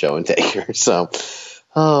 weeks of show and taker. So,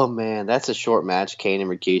 oh man, that's a short match, Kane and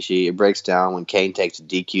Rikishi. It breaks down when Kane takes a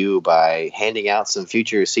DQ by handing out some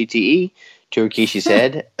future CTE to Rikishi's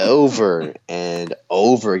head over and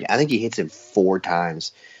over again. I think he hits him 4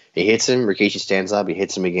 times. He hits him, Rikishi stands up, he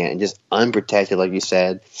hits him again, and just unprotected, like you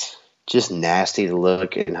said. Just nasty to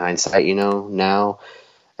look in hindsight, you know, now.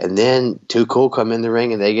 And then Too Cool come in the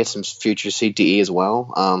ring, and they get some future CTE as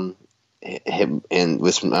well, and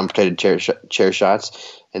with some unprotected chair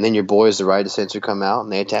shots. And then your boys, the Right to Censor, come out,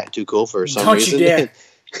 and they attack Too Cool for some reason.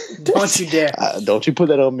 Don't you dare. Don't you put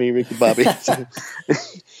that on me, Ricky Bobby.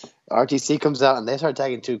 RTC comes out, and they start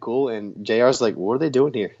attacking Too Cool, and JR's like, what are they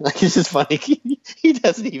doing here? Like, it's just funny. He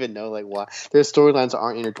doesn't even know, like, why. Their storylines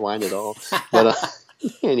aren't intertwined at all. But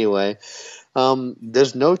anyway,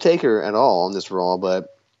 there's no Taker at all on this Raw,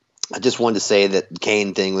 but I just wanted to say that the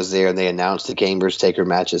Kane thing was there, and they announced the Kane versus Taker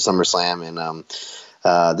match at SummerSlam.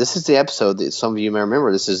 And this is the episode that some of you may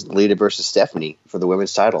remember. This is Lita versus Stephanie for the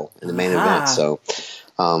women's title in the main event. So,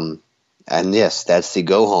 and yes, that's the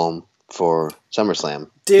go home for SummerSlam,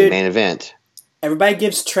 the main event. Everybody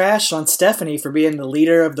gives trash on Stephanie for being the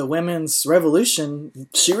leader of the women's revolution.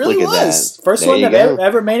 She really was. First one to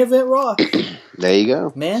ever main event Raw. There you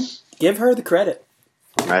go. Man, give her the credit.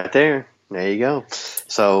 Right there. There you go.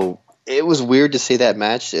 So it was weird to see that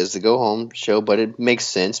match as the go-home show, but it makes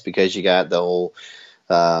sense because you got the whole,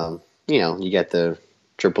 you got the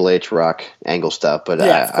Triple H Rock Angle stuff. But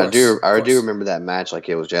I do remember that match like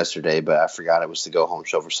it was yesterday, but I forgot it was the go-home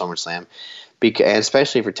show for SummerSlam, and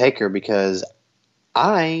especially for Taker because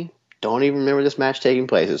I don't even remember this match taking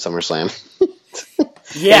place at SummerSlam.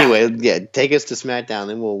 Yeah. Anyway, yeah, take us to SmackDown,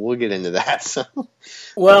 then we'll get into that. So.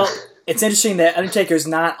 Well, it's interesting that Undertaker's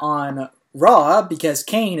not on Raw because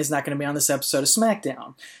Kane is not going to be on this episode of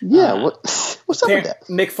SmackDown. Yeah, what's up with that?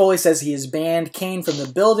 Mick Foley says he has banned Kane from the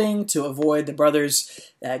building to avoid the brothers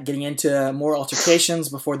getting into more altercations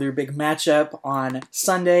before their big matchup on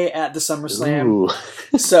Sunday at the SummerSlam.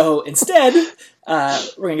 Ooh. So instead, we're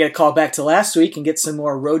going to get a call back to last week and get some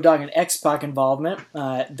more Road Dogg and X-Pac involvement.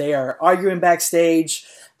 They are arguing backstage.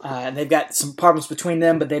 They've got some problems between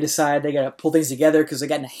them, but they decide they got to pull things together because they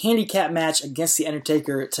got in a handicap match against The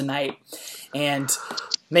Undertaker tonight. And,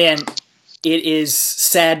 man, it is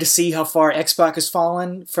sad to see how far X-Pac has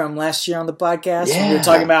fallen from last year on the podcast. Yeah. We were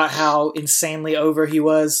talking about how insanely over he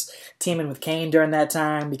was teaming with Kane during that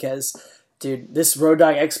time because, dude, this Road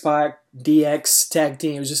Dogg X-Pac DX tag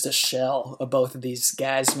team was just a shell of both of these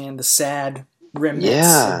guys, man. The sad remnants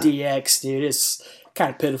of DX, dude, is kind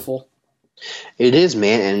of pitiful. It is,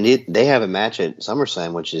 man, and they have a match at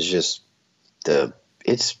SummerSlam, which is just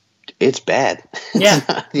it's bad.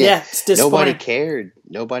 Yeah, it's disappointing.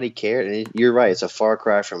 Nobody cared, and you're right. It's a far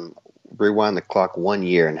cry from rewind the clock 1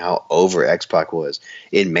 year and how over X-Pac was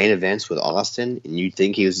in main events with Austin, and you'd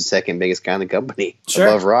think he was the second biggest guy in the company,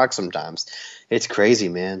 above Rock. Sometimes it's crazy,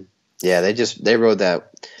 man. Yeah, they rode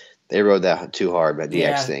that too hard, that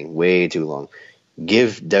DX thing, way too long.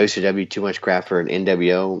 Give WCW too much crap for an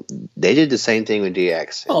NWO. They did the same thing with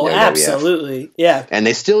DX. Oh, WWF. Absolutely. Yeah. And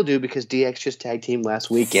they still do because DX just tag teamed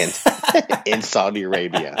last weekend in Saudi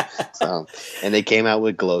Arabia. So, and they came out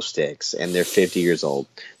with glow sticks and they're 50 years old.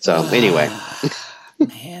 So, anyway.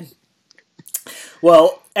 Man.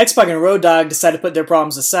 Well, X-Pac and Road Dogg decide to put their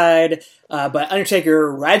problems aside, but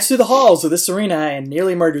Undertaker rides through the halls of this arena and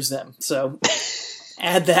nearly murders them. So,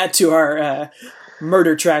 add that to our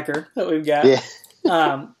murder tracker that we've got. Yeah.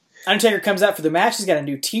 Undertaker comes out for the match. He's got a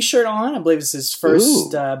new T-shirt on. I believe it's his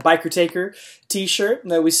first Biker Taker T-shirt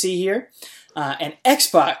that we see here. And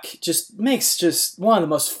X-Pac just makes one of the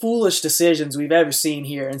most foolish decisions we've ever seen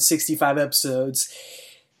here in 65 episodes.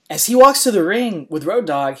 As he walks to the ring with Road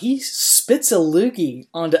Dogg, he spits a loogie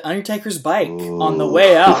onto Undertaker's bike on the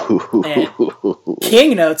way out. And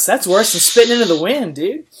King notes, that's worse than spitting into the wind,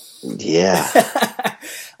 dude. Yeah.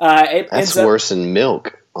 That's worse than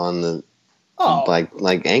milk on the... Oh,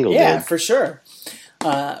 like Angle did. Yeah, for sure.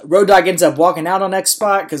 Road Dogg ends up walking out on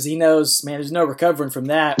X-Pac because he knows, man, there's no recovering from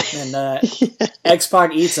that. And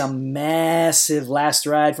X-Pac eats a massive last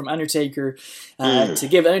ride from Undertaker to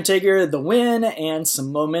give Undertaker the win and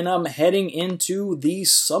some momentum heading into the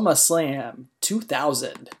SummerSlam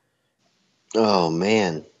 2000. Oh,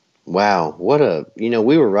 man. Wow.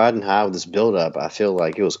 We were riding high with this build-up. I feel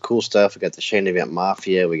like it was cool stuff. We got the Shane Event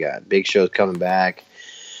Mafia. We got Big Show's coming back.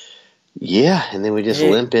 Yeah, and then we just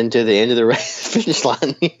limp into the end of the finish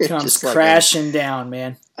line here. Comes crashing down,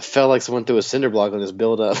 man. I felt like someone threw a cinder block on this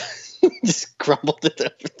build-up. Just crumbled it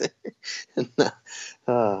over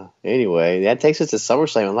there. Anyway, that takes us to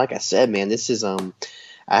SummerSlam. And like I said, man, this is I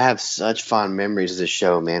have such fond memories of this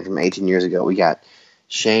show, man, from 18 years ago. We got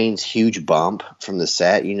Shane's huge bump from the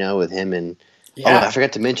set, with him and I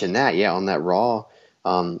forgot to mention that, on that Raw,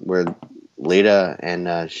 where Lita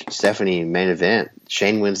and Stephanie main event,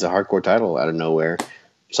 Shane wins the hardcore title out of nowhere.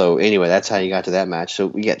 So anyway, that's how you got to that match. So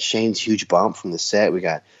we got Shane's huge bump from the set. We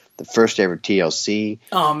got the first ever TLC.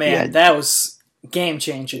 Oh man, that was game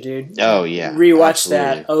changer, dude. Oh yeah, rewatch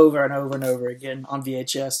that over and over and over again on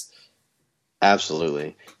VHS.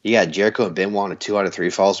 Absolutely. You got Jericho and Benoit in a 2 out of 3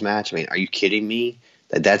 falls match. I mean, are you kidding me?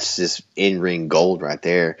 That's just in-ring gold right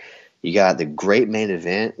there. You got the great main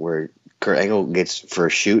event where Kurt Angle gets for a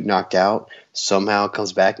shoot knocked out, somehow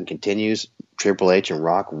comes back and continues. Triple H and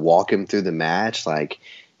Rock walk him through the match, and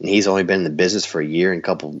he's only been in the business for a year and a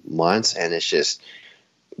couple months, and it's just,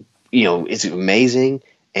 it's amazing.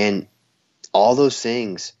 And all those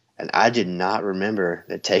things, and I did not remember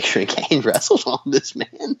that Taker and Kane wrestled on this,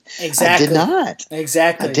 man. Exactly. I did not.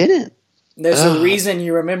 Exactly. I didn't. There's a reason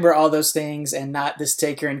you remember all those things and not this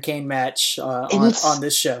Taker and Kane match on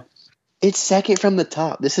this show. It's second from the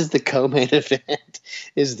top. This is the co-main event.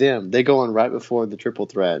 Is them. They go on right before the triple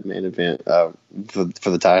threat main event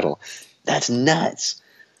for the title. That's nuts.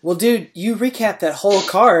 Well, dude, you recapped that whole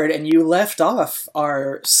card and you left off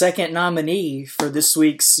our second nominee for this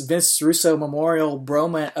week's Vince Russo Memorial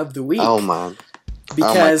Broma of the Week. Oh, man.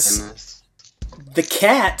 Because the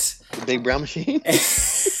cat... The Big Brown Machine?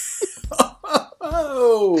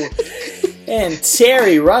 And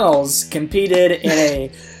Terry Runnels competed in a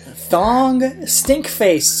thong stink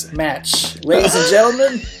face match. Ladies and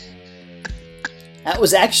gentlemen, that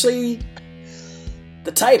was actually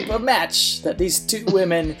the type of match that these two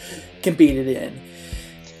women competed in.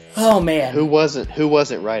 Oh man, Who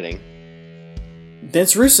wasn't writing?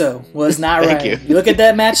 Vince Russo was not Thank right. you. You look at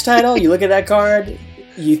that match title, you look at that card,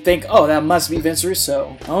 you think, oh, that must be Vince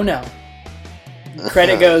Russo. Oh no.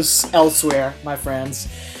 Credit goes elsewhere, my friends.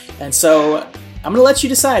 And so I'm going to let you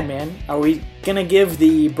decide, man. Are we going to give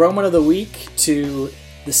the Broman of the Week to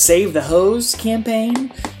the Save the Hose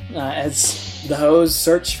campaign as the Hose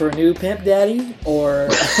search for a new pimp daddy? Or are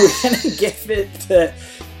we going to give it to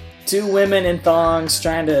two women in thongs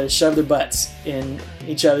trying to shove their butts in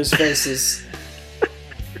each other's faces?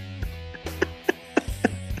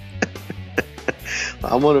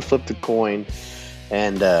 I'm going to flip the coin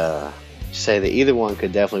and say that either one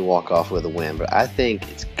could definitely walk off with a win, but I think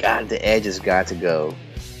the edge has got to go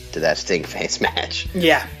to that Sting face match.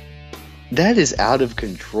 Yeah. That is out of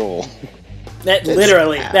control. That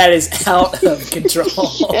is out of control.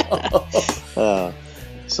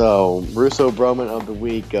 So Russo Broman of the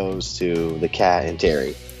Week goes to the Cat and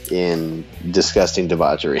Terry in disgusting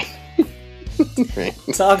debauchery. Right?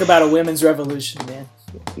 Talk about a women's revolution, man.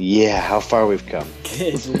 Yeah, how far we've come.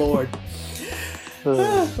 Good Lord.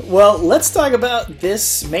 Well, let's talk about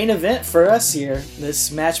this main event for us here.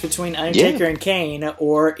 This match between Undertaker and Kane,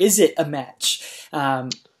 or is it a match?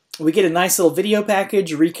 We get a nice little video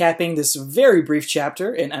package recapping this very brief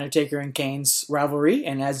chapter in Undertaker and Kane's rivalry.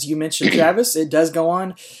 And as you mentioned, Travis, it does go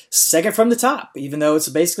on second from the top, even though it's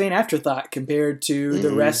basically an afterthought compared to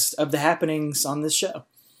the rest of the happenings on this show.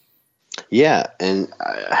 Yeah, and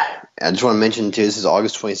I just want to mention, too, this is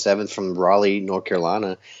August 27th from Raleigh, North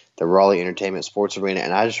Carolina, the Raleigh Entertainment Sports Arena.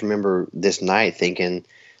 And I just remember this night thinking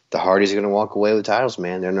the Hardys are going to walk away with titles,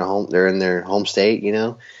 man. They're in their home state, you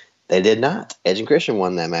know. They did not. Edge and Christian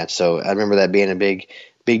won that match. So I remember that being a big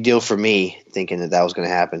deal for me, thinking that was going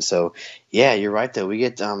to happen. So, yeah, you're right, though. We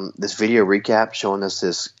get this video recap showing us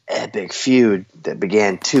this epic feud that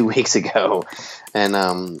began 2 weeks ago.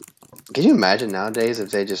 And can you imagine nowadays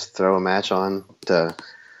if they just throw a match on to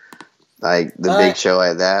like the big show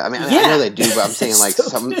like that? I mean, I know they do, but I'm saying like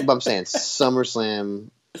SummerSlam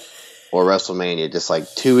or WrestleMania, just like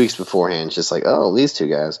 2 weeks beforehand. It's just like, oh, these two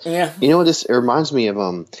guys. Yeah. You know what? It reminds me of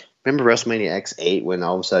remember WrestleMania X8 when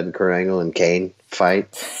all of a sudden Kurt Angle and Kane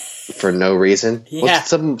fight for no reason? Yeah.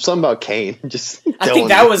 Something about Kane. I think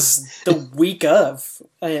that was the week of.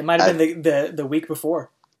 It might have been the week before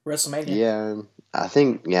WrestleMania. Yeah. I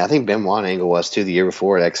think Benoit and Angle was too the year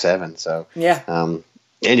before at X7. So yeah.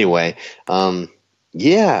 Anyway,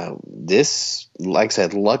 this, like I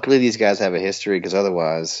said, luckily these guys have a history, because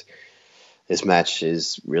otherwise this match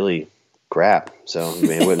is really crap. So I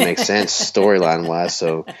mean, it wouldn't make sense storyline wise.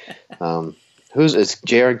 So is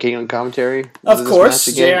JR and King on commentary? Of course,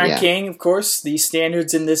 JR and King, of course, the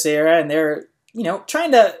standards in this era, and they're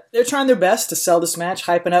trying their best to sell this match,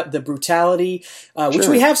 hyping up the brutality, which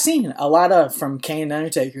we have seen a lot of from Kane and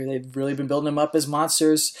Undertaker. They've really been building them up as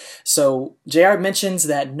monsters. So JR mentions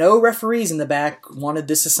that no referees in the back wanted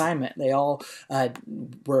this assignment. They all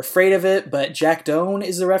were afraid of it, but Jack Doan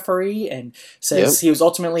is the referee and says he was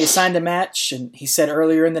ultimately assigned a match, and he said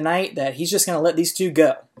earlier in the night that he's just going to let these two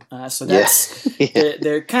go. So that's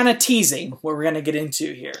they're kind of teasing what we're going to get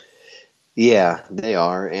into here. Yeah, they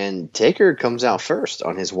are. And Taker comes out first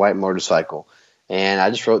on his white motorcycle. And I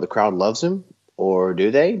just wrote the crowd loves him, or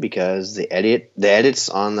do they? Because the edits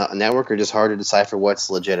on the network are just hard to decipher what's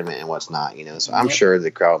legitimate and what's not, So I'm sure the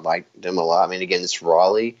crowd liked them a lot. I mean, again, it's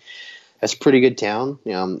Raleigh. That's a pretty good town.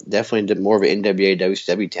 Definitely more of an NWA,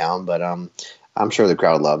 WCW town, but I'm sure the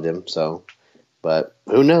crowd loved him. So, but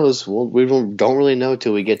who knows? We don't really know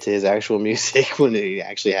till we get to his actual music when he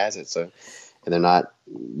actually has it. So, and they're not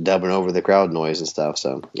dubbing over the crowd noise and stuff.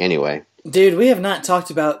 So anyway, dude, we have not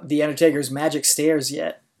talked about the Undertaker's magic stairs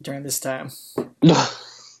yet during this time.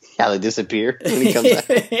 How they disappear when he comes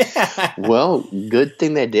out. Yeah. Well, good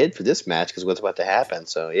thing they did for this match, because what's about to happen.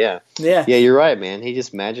 So yeah, you're right, man. He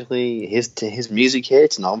just magically his music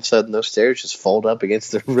hits, and all of a sudden those stairs just fold up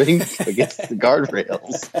against the ring, against the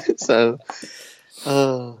guardrails. So.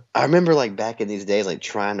 I remember like back in these days, like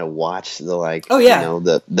trying to watch the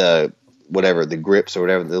the whatever, the grips or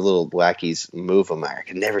whatever, the little lackeys move them. I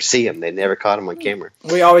could never see them. They never caught them on camera.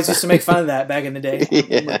 We always used to make fun of that back in the day.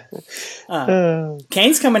 Yeah.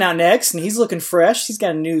 Kane's coming out next, and he's looking fresh. He's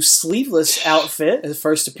got a new sleeveless outfit, his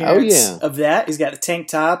first appearance of that. He's got a tank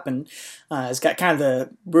top, and he's got kind of the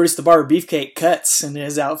Brutus the Barber Beefcake cuts in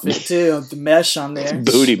his outfit, too, with the mesh on there.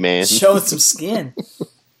 Booty, man. Showing some skin.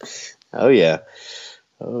 Oh, yeah.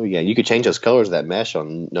 You could change those colors of that mesh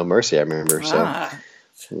on No Mercy, I remember.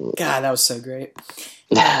 God, that was so great.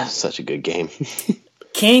 Such a good game.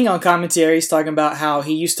 King on commentary is talking about how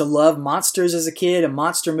he used to love monsters as a kid and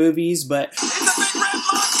monster movies, but... It's a big red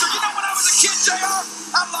monster! You know when I was a kid, JR?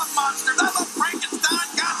 I loved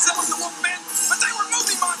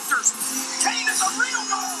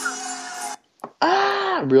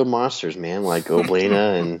have real monsters, man, like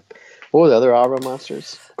Oblina and what were the other Aura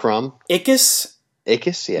monsters? Crumb? Ickis.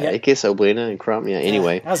 Ickis, yeah. Yep. Ickis, Oblina, and Crumb, yeah.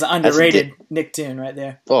 Anyway. That was an underrated Nicktoon right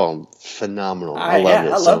there. Oh, phenomenal. I loved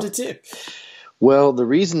it. I loved it too. Well, the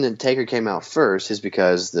reason that Taker came out first is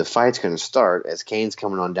because the fight's going to start as Kane's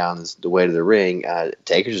coming on down the way to the ring.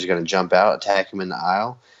 Taker's just going to jump out, attack him in the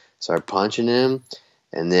aisle, start punching him,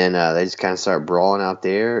 and then they just kind of start brawling out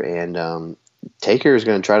there. And Taker is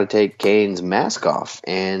going to try to take Kane's mask off,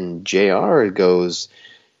 and JR goes,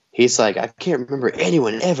 he's like, I can't remember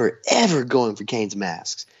anyone ever going for Kane's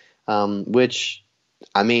masks, which,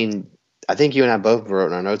 I mean, I think you and I both wrote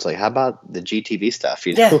in our notes, like, how about the GTV stuff?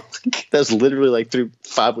 You know? Yeah. That was literally like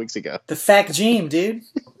 5 weeks ago. The Fact Gene, dude.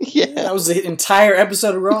 Yeah. That was the entire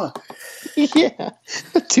episode of Raw. Yeah.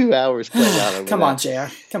 2 hours played out. Come on, JR.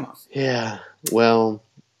 Come on. Yeah. Well,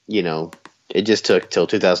 you know, it just took till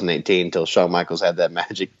 2018 until Shawn Michaels had that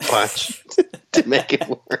magic punch to make it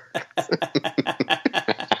work.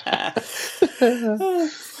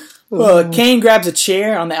 Well, Kane grabs a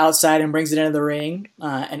chair on the outside and brings it into the ring.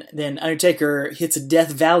 And then Undertaker hits a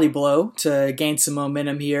Death Valley blow to gain some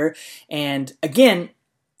momentum here. And again,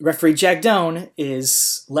 referee Jack Doan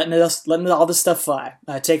is letting all this stuff fly.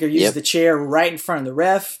 Taker uses the chair right in front of the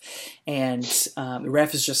ref. And the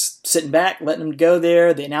ref is just sitting back, letting him go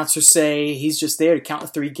there. The announcers say he's just there to count the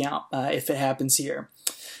 3 count if it happens here.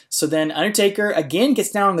 So then Undertaker again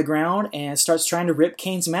gets down on the ground and starts trying to rip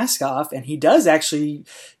Kane's mask off, and he does actually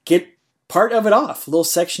get part of it off. A little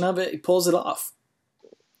section of it, he pulls it off.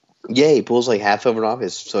 Yeah, he pulls like half of it off,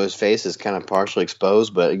 so his face is kind of partially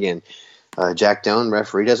exposed. But again, Jack Doan,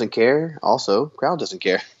 referee, doesn't care. Also, crowd doesn't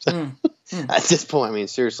care. At this point, I mean,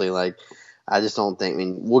 seriously, like, I just don't think. I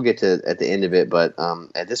mean, we'll get to at the end of it, but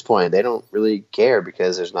at this point, they don't really care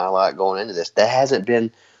because there's not a lot going into this. That hasn't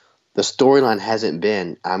been. The storyline hasn't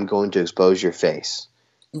been, I'm going to expose your face.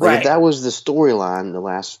 Like, Right. if that was the storyline the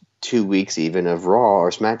last 2 weeks even of Raw or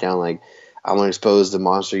SmackDown, like, I'm going to expose the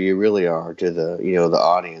monster you really are to the, you know, the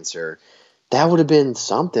audience, or that would have been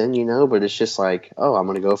something, you know, but it's just like, oh, I'm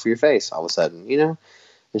going to go for your face all of a sudden, you know?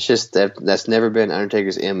 It's just that's never been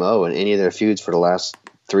Undertaker's MO in any of their feuds for the last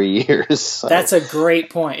 3 years. So. That's a great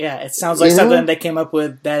point. Yeah, it sounds like something they came up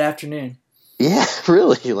with that afternoon. Yeah,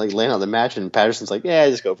 really. Like, laying on the match, and Patterson's like, yeah,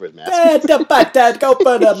 just go for his mask. Go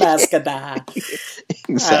for the mask.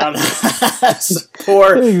 Exactly. I don't know. That's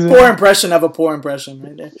poor impression of a poor impression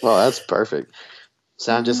right there. Well, that's perfect.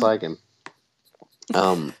 Sound just like him.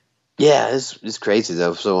 Yeah, it's crazy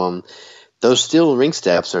though. So those steel ring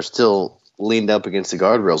steps are still leaned up against the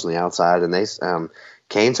guardrails on the outside, and they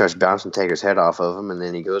Kane starts bouncing Taker's head off of him, and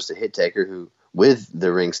then he goes to hit Taker who with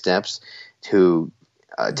the ring steps to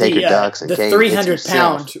Taker ducks, and the Kane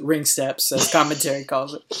 300-pound ring steps, as commentary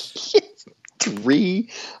calls it.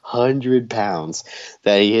 300 pounds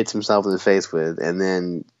that he hits himself in the face with, and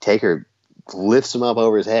then Taker lifts him up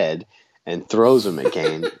over his head and throws him at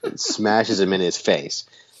Kane and smashes him in his face.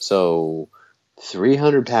 So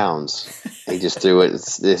 300 pounds, he just threw it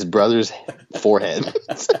at his brother's forehead.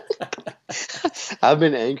 I've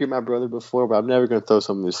been angry at my brother before, but I'm never going to throw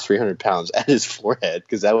something that's 300 pounds at his forehead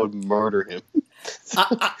because that would murder him.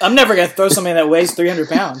 I'm never going to throw something that weighs 300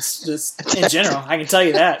 pounds, just in general. I can tell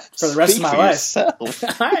you that for the rest of my life. All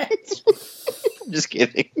right. I'm just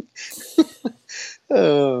kidding.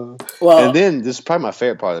 Well, and then this is probably my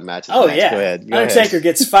favorite part of the match. Yeah. Go ahead. Undertaker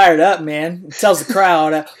gets fired up, man. He tells the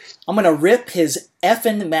crowd, I'm going to rip his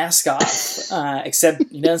effing mask off. Except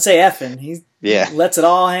he doesn't say effing. He lets it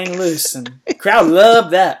all hang loose. And the crowd loved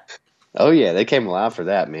that. Oh, yeah. They came alive for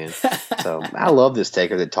that, man. So I love this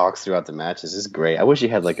Taker that talks throughout the matches. It's great. I wish he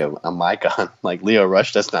had like a mic on like Leo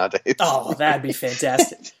Rush does nowadays. Oh, that'd be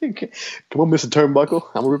fantastic. Come on, Mr. Turnbuckle.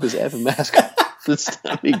 I'm going to rip his effing mask off.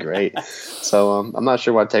 That'd be great. So I'm not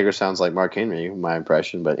sure why Taker sounds like Mark Henry, my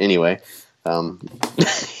impression. But anyway.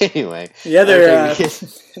 The other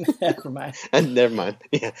never mind. Never mind.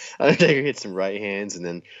 Yeah, Undertaker hits some right hands and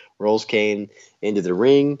then rolls Kane into the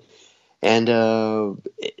ring, and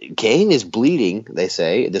Kane is bleeding. They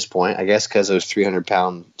say at this point, I guess because those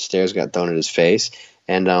 300-pound stairs got thrown at his face.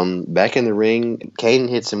 And back in the ring, Kane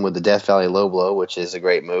hits him with the Death Valley low blow, which is a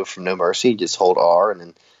great move from No Mercy. Just hold R and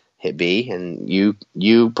then hit B, and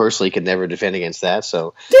you personally could never defend against that.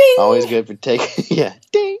 So ding! Always good for ding.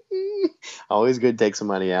 Always good to take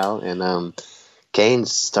somebody out. And Kane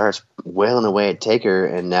starts wailing away at Taker,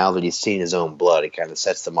 and now that he's seen his own blood, it kind of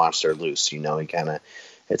sets the monster loose. You know,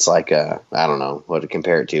 it's like I don't know what to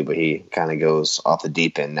compare it to, but he kind of goes off the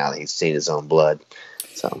deep end now that he's seen his own blood.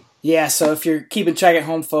 So Yeah, so if you're keeping track at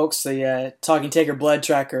home, folks, the Talking Taker blood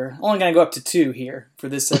tracker, only going to go up to 2 here for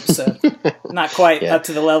this episode. Not quite Yeah. up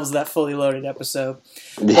to the levels of that fully loaded episode.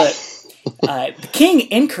 But the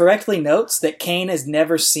King incorrectly notes that Kane has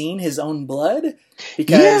never seen his own blood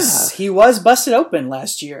because he was busted open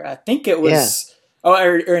last year. I think it was...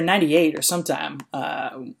 or in 98 or sometime,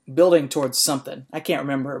 building towards something. I can't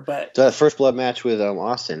remember, but... So that first blood match with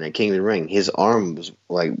Austin at King of the Ring, his arm was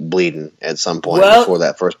like bleeding at some point before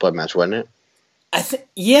that first blood match, wasn't it?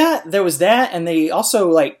 Yeah, there was that, and they also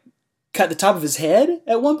like cut the top of his head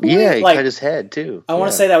at one point. Yeah, he like, cut his head too. I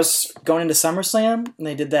want to say that was going into SummerSlam, and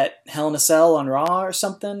they did that Hell in a Cell on Raw or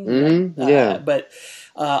something. Mm-hmm. Yeah. But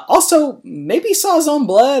also, maybe he saw his own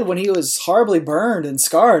blood when he was horribly burned and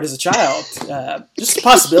scarred as a child. Just a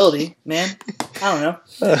possibility, man. I don't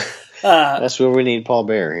know. That's where we need Paul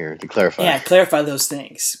Bearer here to clarify. Yeah, clarify those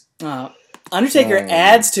things. Undertaker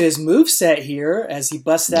adds to his moveset here as he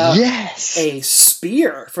busts out a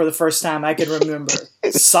spear for the first time I can remember.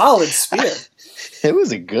 Solid spear. It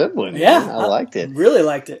was a good one. Yeah. Man. I liked it. Really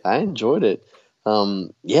liked it. I enjoyed it.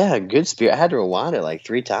 Good spear. I had to rewind it like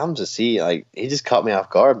 3 times to see. Like, he just caught me off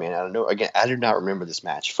guard, man. I don't know. Again, I do not remember this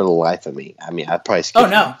match for the life of me. I mean, I probably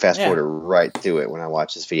fast forward right through it when I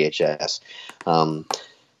watch this VHS.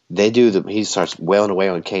 He starts wailing away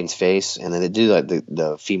on Kane's face, and then they do like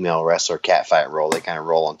the female wrestler catfight roll. They kind of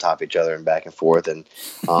roll on top of each other and back and forth, and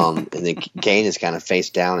then Kane is kind of face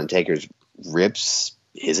down, and Taker rips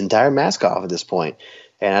his entire mask off at this point.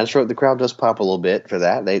 And I just wrote the crowd does pop a little bit for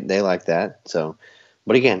that. They like that. So,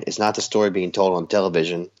 but again, it's not the story being told on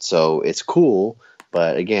television, so it's cool.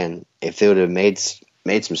 But again, if they would have made some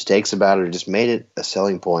mistakes about it or just made it a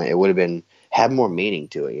selling point, it would have had more meaning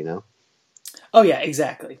to it, you know. Oh, yeah,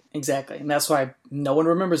 exactly. And that's why no one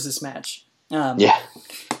remembers this match.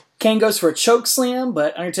 Kane goes for a choke slam,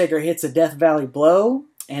 but Undertaker hits a Death Valley blow.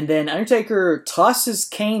 And then Undertaker tosses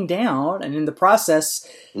Kane down, and in the process,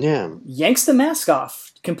 yanks the mask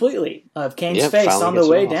off completely of Kane's face on the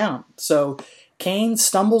way down. So Kane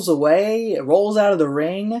stumbles away, rolls out of the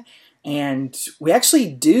ring, and we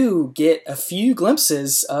actually do get a few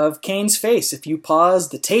glimpses of Kane's face. If you pause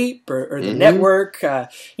the tape or the network,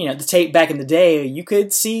 the tape back in the day, you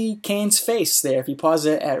could see Kane's face there if you pause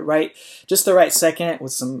it at just the right second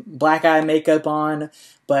with some black eye makeup on.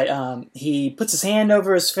 But he puts his hand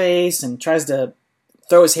over his face and tries to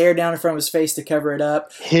throw his hair down in front of his face to cover it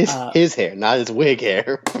up. His hair, not his wig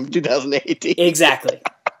hair from 2018. Exactly.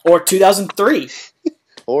 Or 2003.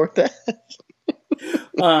 Or that.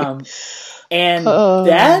 And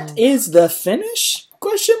that is the finish?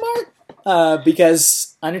 Question mark?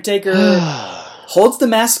 Because Undertaker holds the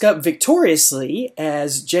mask up victoriously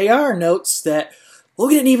as JR notes that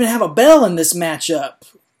we didn't even have a bell in this matchup.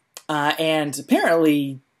 And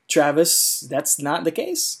apparently, Travis, that's not the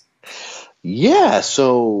case. Yeah,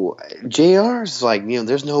 so JR's like,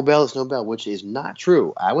 there's no bell, which is not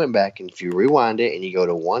true. I went back, and if you rewind it and you go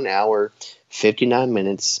to 1 hour, 59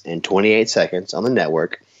 minutes, and 28 seconds on the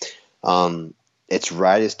network, it's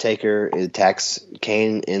right as Taker attacks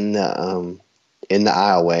Kane in the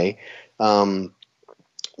aisleway.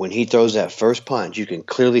 When he throws that first punch, you can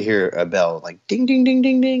clearly hear a bell, like ding, ding, ding,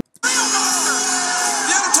 ding, ding.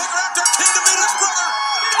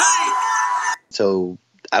 So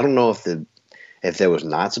I don't know if there was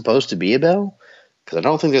not supposed to be a bell, because I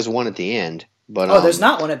don't think there's one at the end. But there's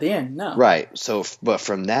not one at the end, no. Right. So, but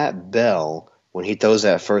from that bell, when he throws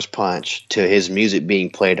that first punch to his music being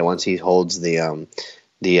played, once he holds the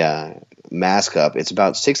mask up, it's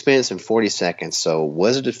about 6 minutes and 40 seconds. So,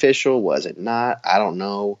 was it official? Was it not? I don't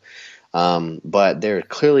know. But there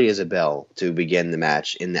clearly is a bell to begin the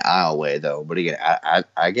match in the aisleway, though. But again,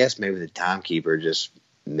 I guess maybe the timekeeper just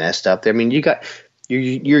messed up there. I mean,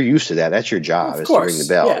 you're used to that. That's your job, is to ring the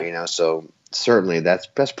bell, So certainly that's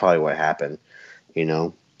probably what happened,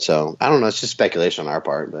 So I don't know. It's just speculation on our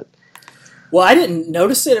part, but. Well, I didn't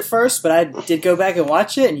notice it at first, but I did go back and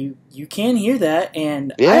watch it, and you can hear that.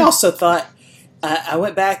 And I also thought I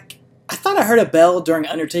went back. I thought I heard a bell during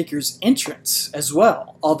Undertaker's entrance as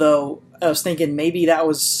well. Although I was thinking maybe that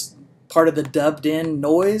was part of the dubbed-in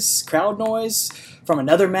crowd noise from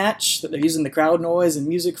another match that they're using the crowd noise and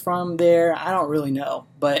music from there. I don't really know.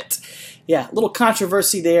 But, yeah, a little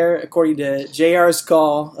controversy there according to JR's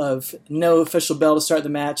call of no official bell to start the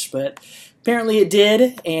match. But apparently it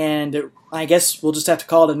did, and I guess we'll just have to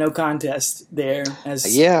call it a no contest there as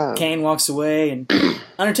Kane walks away. And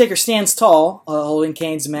Undertaker stands tall, holding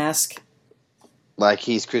Kane's mask. Like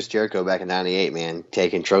he's Chris Jericho back in '98, man,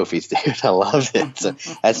 taking trophies, dude. I love it. So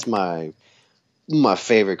that's my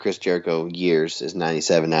favorite Chris Jericho years is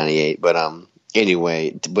 '97, '98. But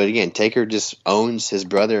Anyway, but again, Taker just owns his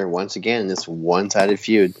brother once again in this one-sided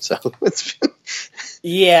feud. So it's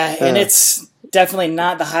yeah, and it's definitely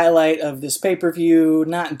not the highlight of this pay-per-view,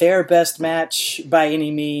 not their best match by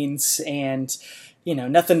any means, and,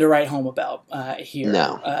 nothing to write home about here.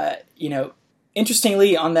 No.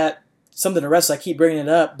 Interestingly, on that Something to Wrestle, I keep bringing it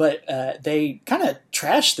up, but they kind of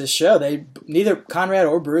trashed this show. Neither Conrad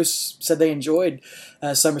or Bruce said they enjoyed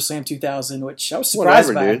SummerSlam 2000, which I was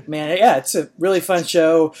surprised by. Dude. Man, yeah, it's a really fun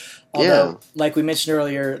show. Although, like we mentioned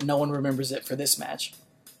earlier, no one remembers it for this match.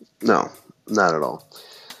 No, not at all.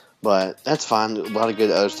 But that's fine. A lot of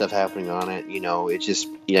good other stuff happening on it. It's just,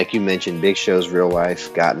 like you mentioned, Big Show's real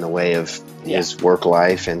life got in the way of his work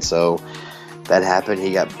life. And so that happened.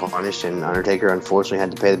 He got punished, and Undertaker, unfortunately,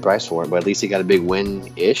 had to pay the price for it. But at least he got a big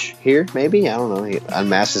win-ish here, maybe. I don't know. He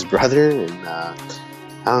unmasked his brother, and I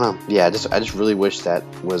don't know. Yeah, I just really wish that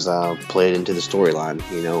was played into the storyline,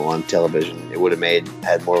 on television. It would have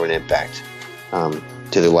had more of an impact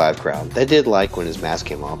to the live crowd. They did like when his mask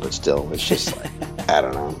came off, but still, it's just like, I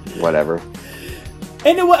don't know, whatever.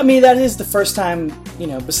 And that is the first time,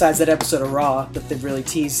 besides that episode of Raw, that they've really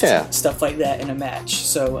teased stuff like that in a match.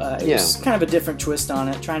 So it was kind of a different twist on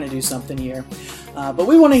it, trying to do something here. But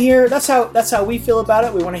we want to hear, that's how we feel about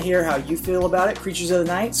it. We want to hear how you feel about it, Creatures of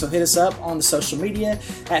the Night. So hit us up on the social media,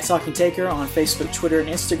 at Talking Taker on Facebook, Twitter, and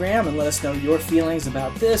Instagram, and let us know your feelings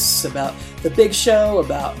about this, about the Big Show,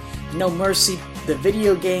 about No Mercy, the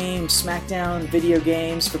video game, SmackDown video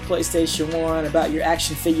games for PlayStation 1, about your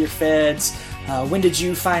action figure feds. When did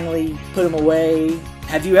you finally put them away?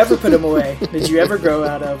 Have you ever put them away? Did you ever grow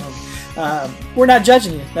out of them? We're not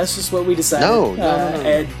judging you. That's just what we decided. No.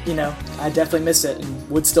 And, I definitely miss it and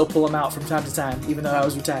would still pull them out from time to time, even though I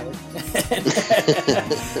was retired.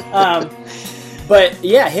 But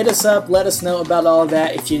yeah, hit us up. Let us know about all of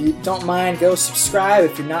that. If you don't mind, go subscribe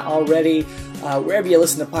if you're not already. Wherever you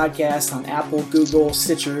listen to podcasts, on Apple, Google,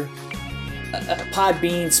 Stitcher,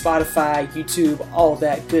 Podbean, Spotify, YouTube, all of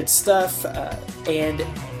that good stuff. And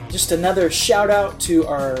just another shout out to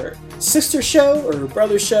our sister show or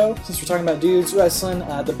brother show, since we're talking about dudes wrestling,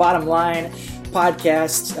 The Bottom Line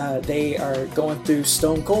podcast. They are going through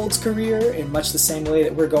Stone Cold's career in much the same way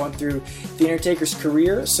that we're going through The Undertaker's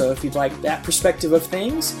career. So if you'd like that perspective of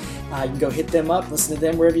things, you can go hit them up, listen to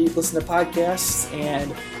them wherever you listen to podcasts.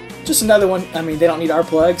 And just another one, they don't need our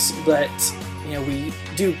plugs, but we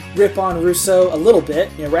do rip on Russo a little bit.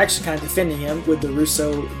 We're actually kind of defending him with the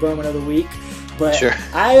Russo Roman of the Week. But sure.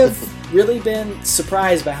 I have really been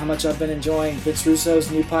surprised by how much I've been enjoying Vince Russo's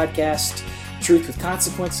new podcast, Truth with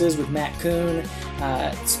Consequences, with Matt Coon.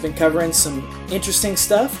 It's been covering some interesting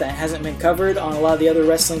stuff that hasn't been covered on a lot of the other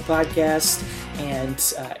wrestling podcasts. And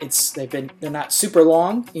they're not super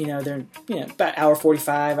long, they're about hour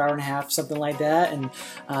 45, hour and a half, something like that, and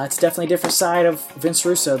it's definitely a different side of Vince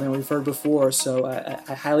Russo than we've heard before. So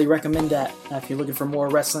I highly recommend that if you're looking for more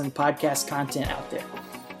wrestling podcast content out there.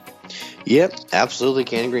 Yep, absolutely,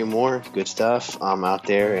 can't agree more. Good stuff out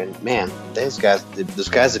there, and man, those guys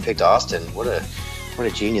that picked Austin, what a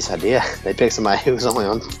genius idea. They picked somebody who was only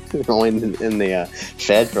in the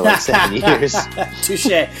Fed for like 7 years.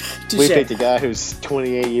 Touche. We picked a guy who's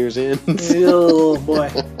 28 years in. Oh boy,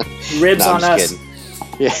 ribs on us. Kidding.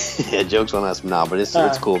 Yeah, jokes on us. But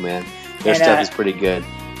it's cool, man. Their stuff is pretty good.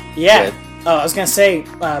 Yeah. Oh, I was gonna say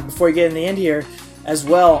before you get in the end here as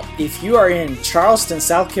well, if you are in Charleston,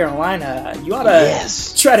 South Carolina, you ought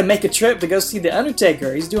to try to make a trip to go see The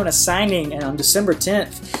Undertaker. He's doing a signing on December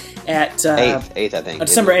 10th. At 8th, I think.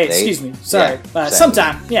 December 8th, excuse me. Sorry.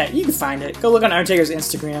 Sometime. Yeah, you can find it. Go look on Undertaker's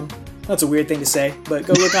Instagram. That's a weird thing to say, but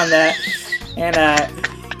go look on that. And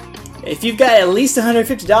if you've got at least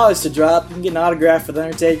 $150 to drop, you can get an autograph for The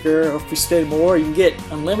Undertaker, or if you spend more, you can get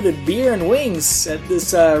unlimited beer and wings at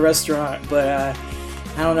this restaurant. But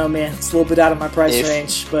I don't know, man. It's a little bit out of my price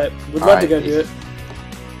range, but would love to go do it.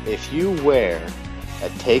 If you wear a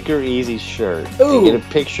Taker Easy shirt and get a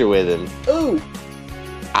picture with him,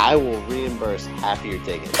 I will reimburse half of your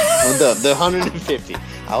ticket. The $150.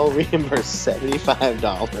 I will reimburse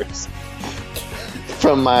 $75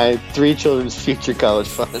 from my 3 children's future college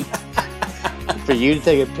fund for you to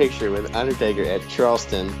take a picture with Undertaker at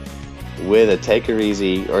Charleston with a Taker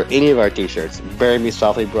Easy or any of our t-shirts. Bury Me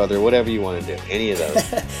Softly Brother, whatever you want to do. Any of those.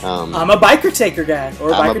 I'm a Biker Taker guy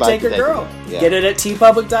or a Biker Taker girl. Yeah. Get it at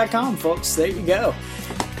tpublic.com, folks. There you go.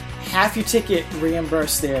 Half your ticket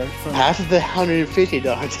reimbursed there. Half of the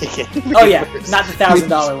 $150 ticket. Oh yeah, not the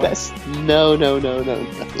 $1,000 one. No.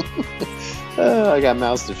 I got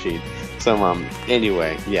mouths to feed. So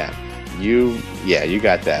anyway, you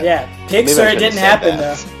got that. Yeah, pics or it didn't happen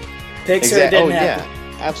though. Pics or it didn't happen.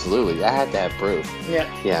 Yeah, absolutely. I had to have proof. Yeah.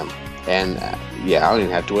 And yeah, I don't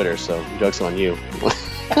even have Twitter, so joke's on you.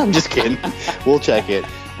 I'm just kidding. We'll check it.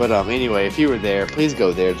 But anyway, if you were there, please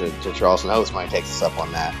go there to Charleston. I hope somebody takes us up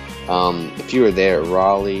on that. If you were there at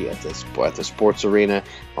Raleigh at the sports arena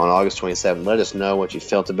on August 27th, let us know what you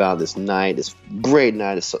felt about this night, this great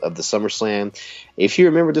night of the SummerSlam. If you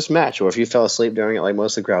remember this match, or if you fell asleep during it like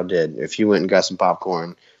most of the crowd did, if you went and got some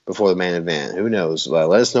popcorn before the main event, who knows? Let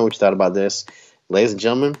us know what you thought about this. Ladies and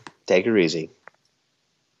gentlemen, take it easy.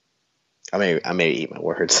 I may eat my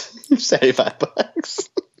words. $75.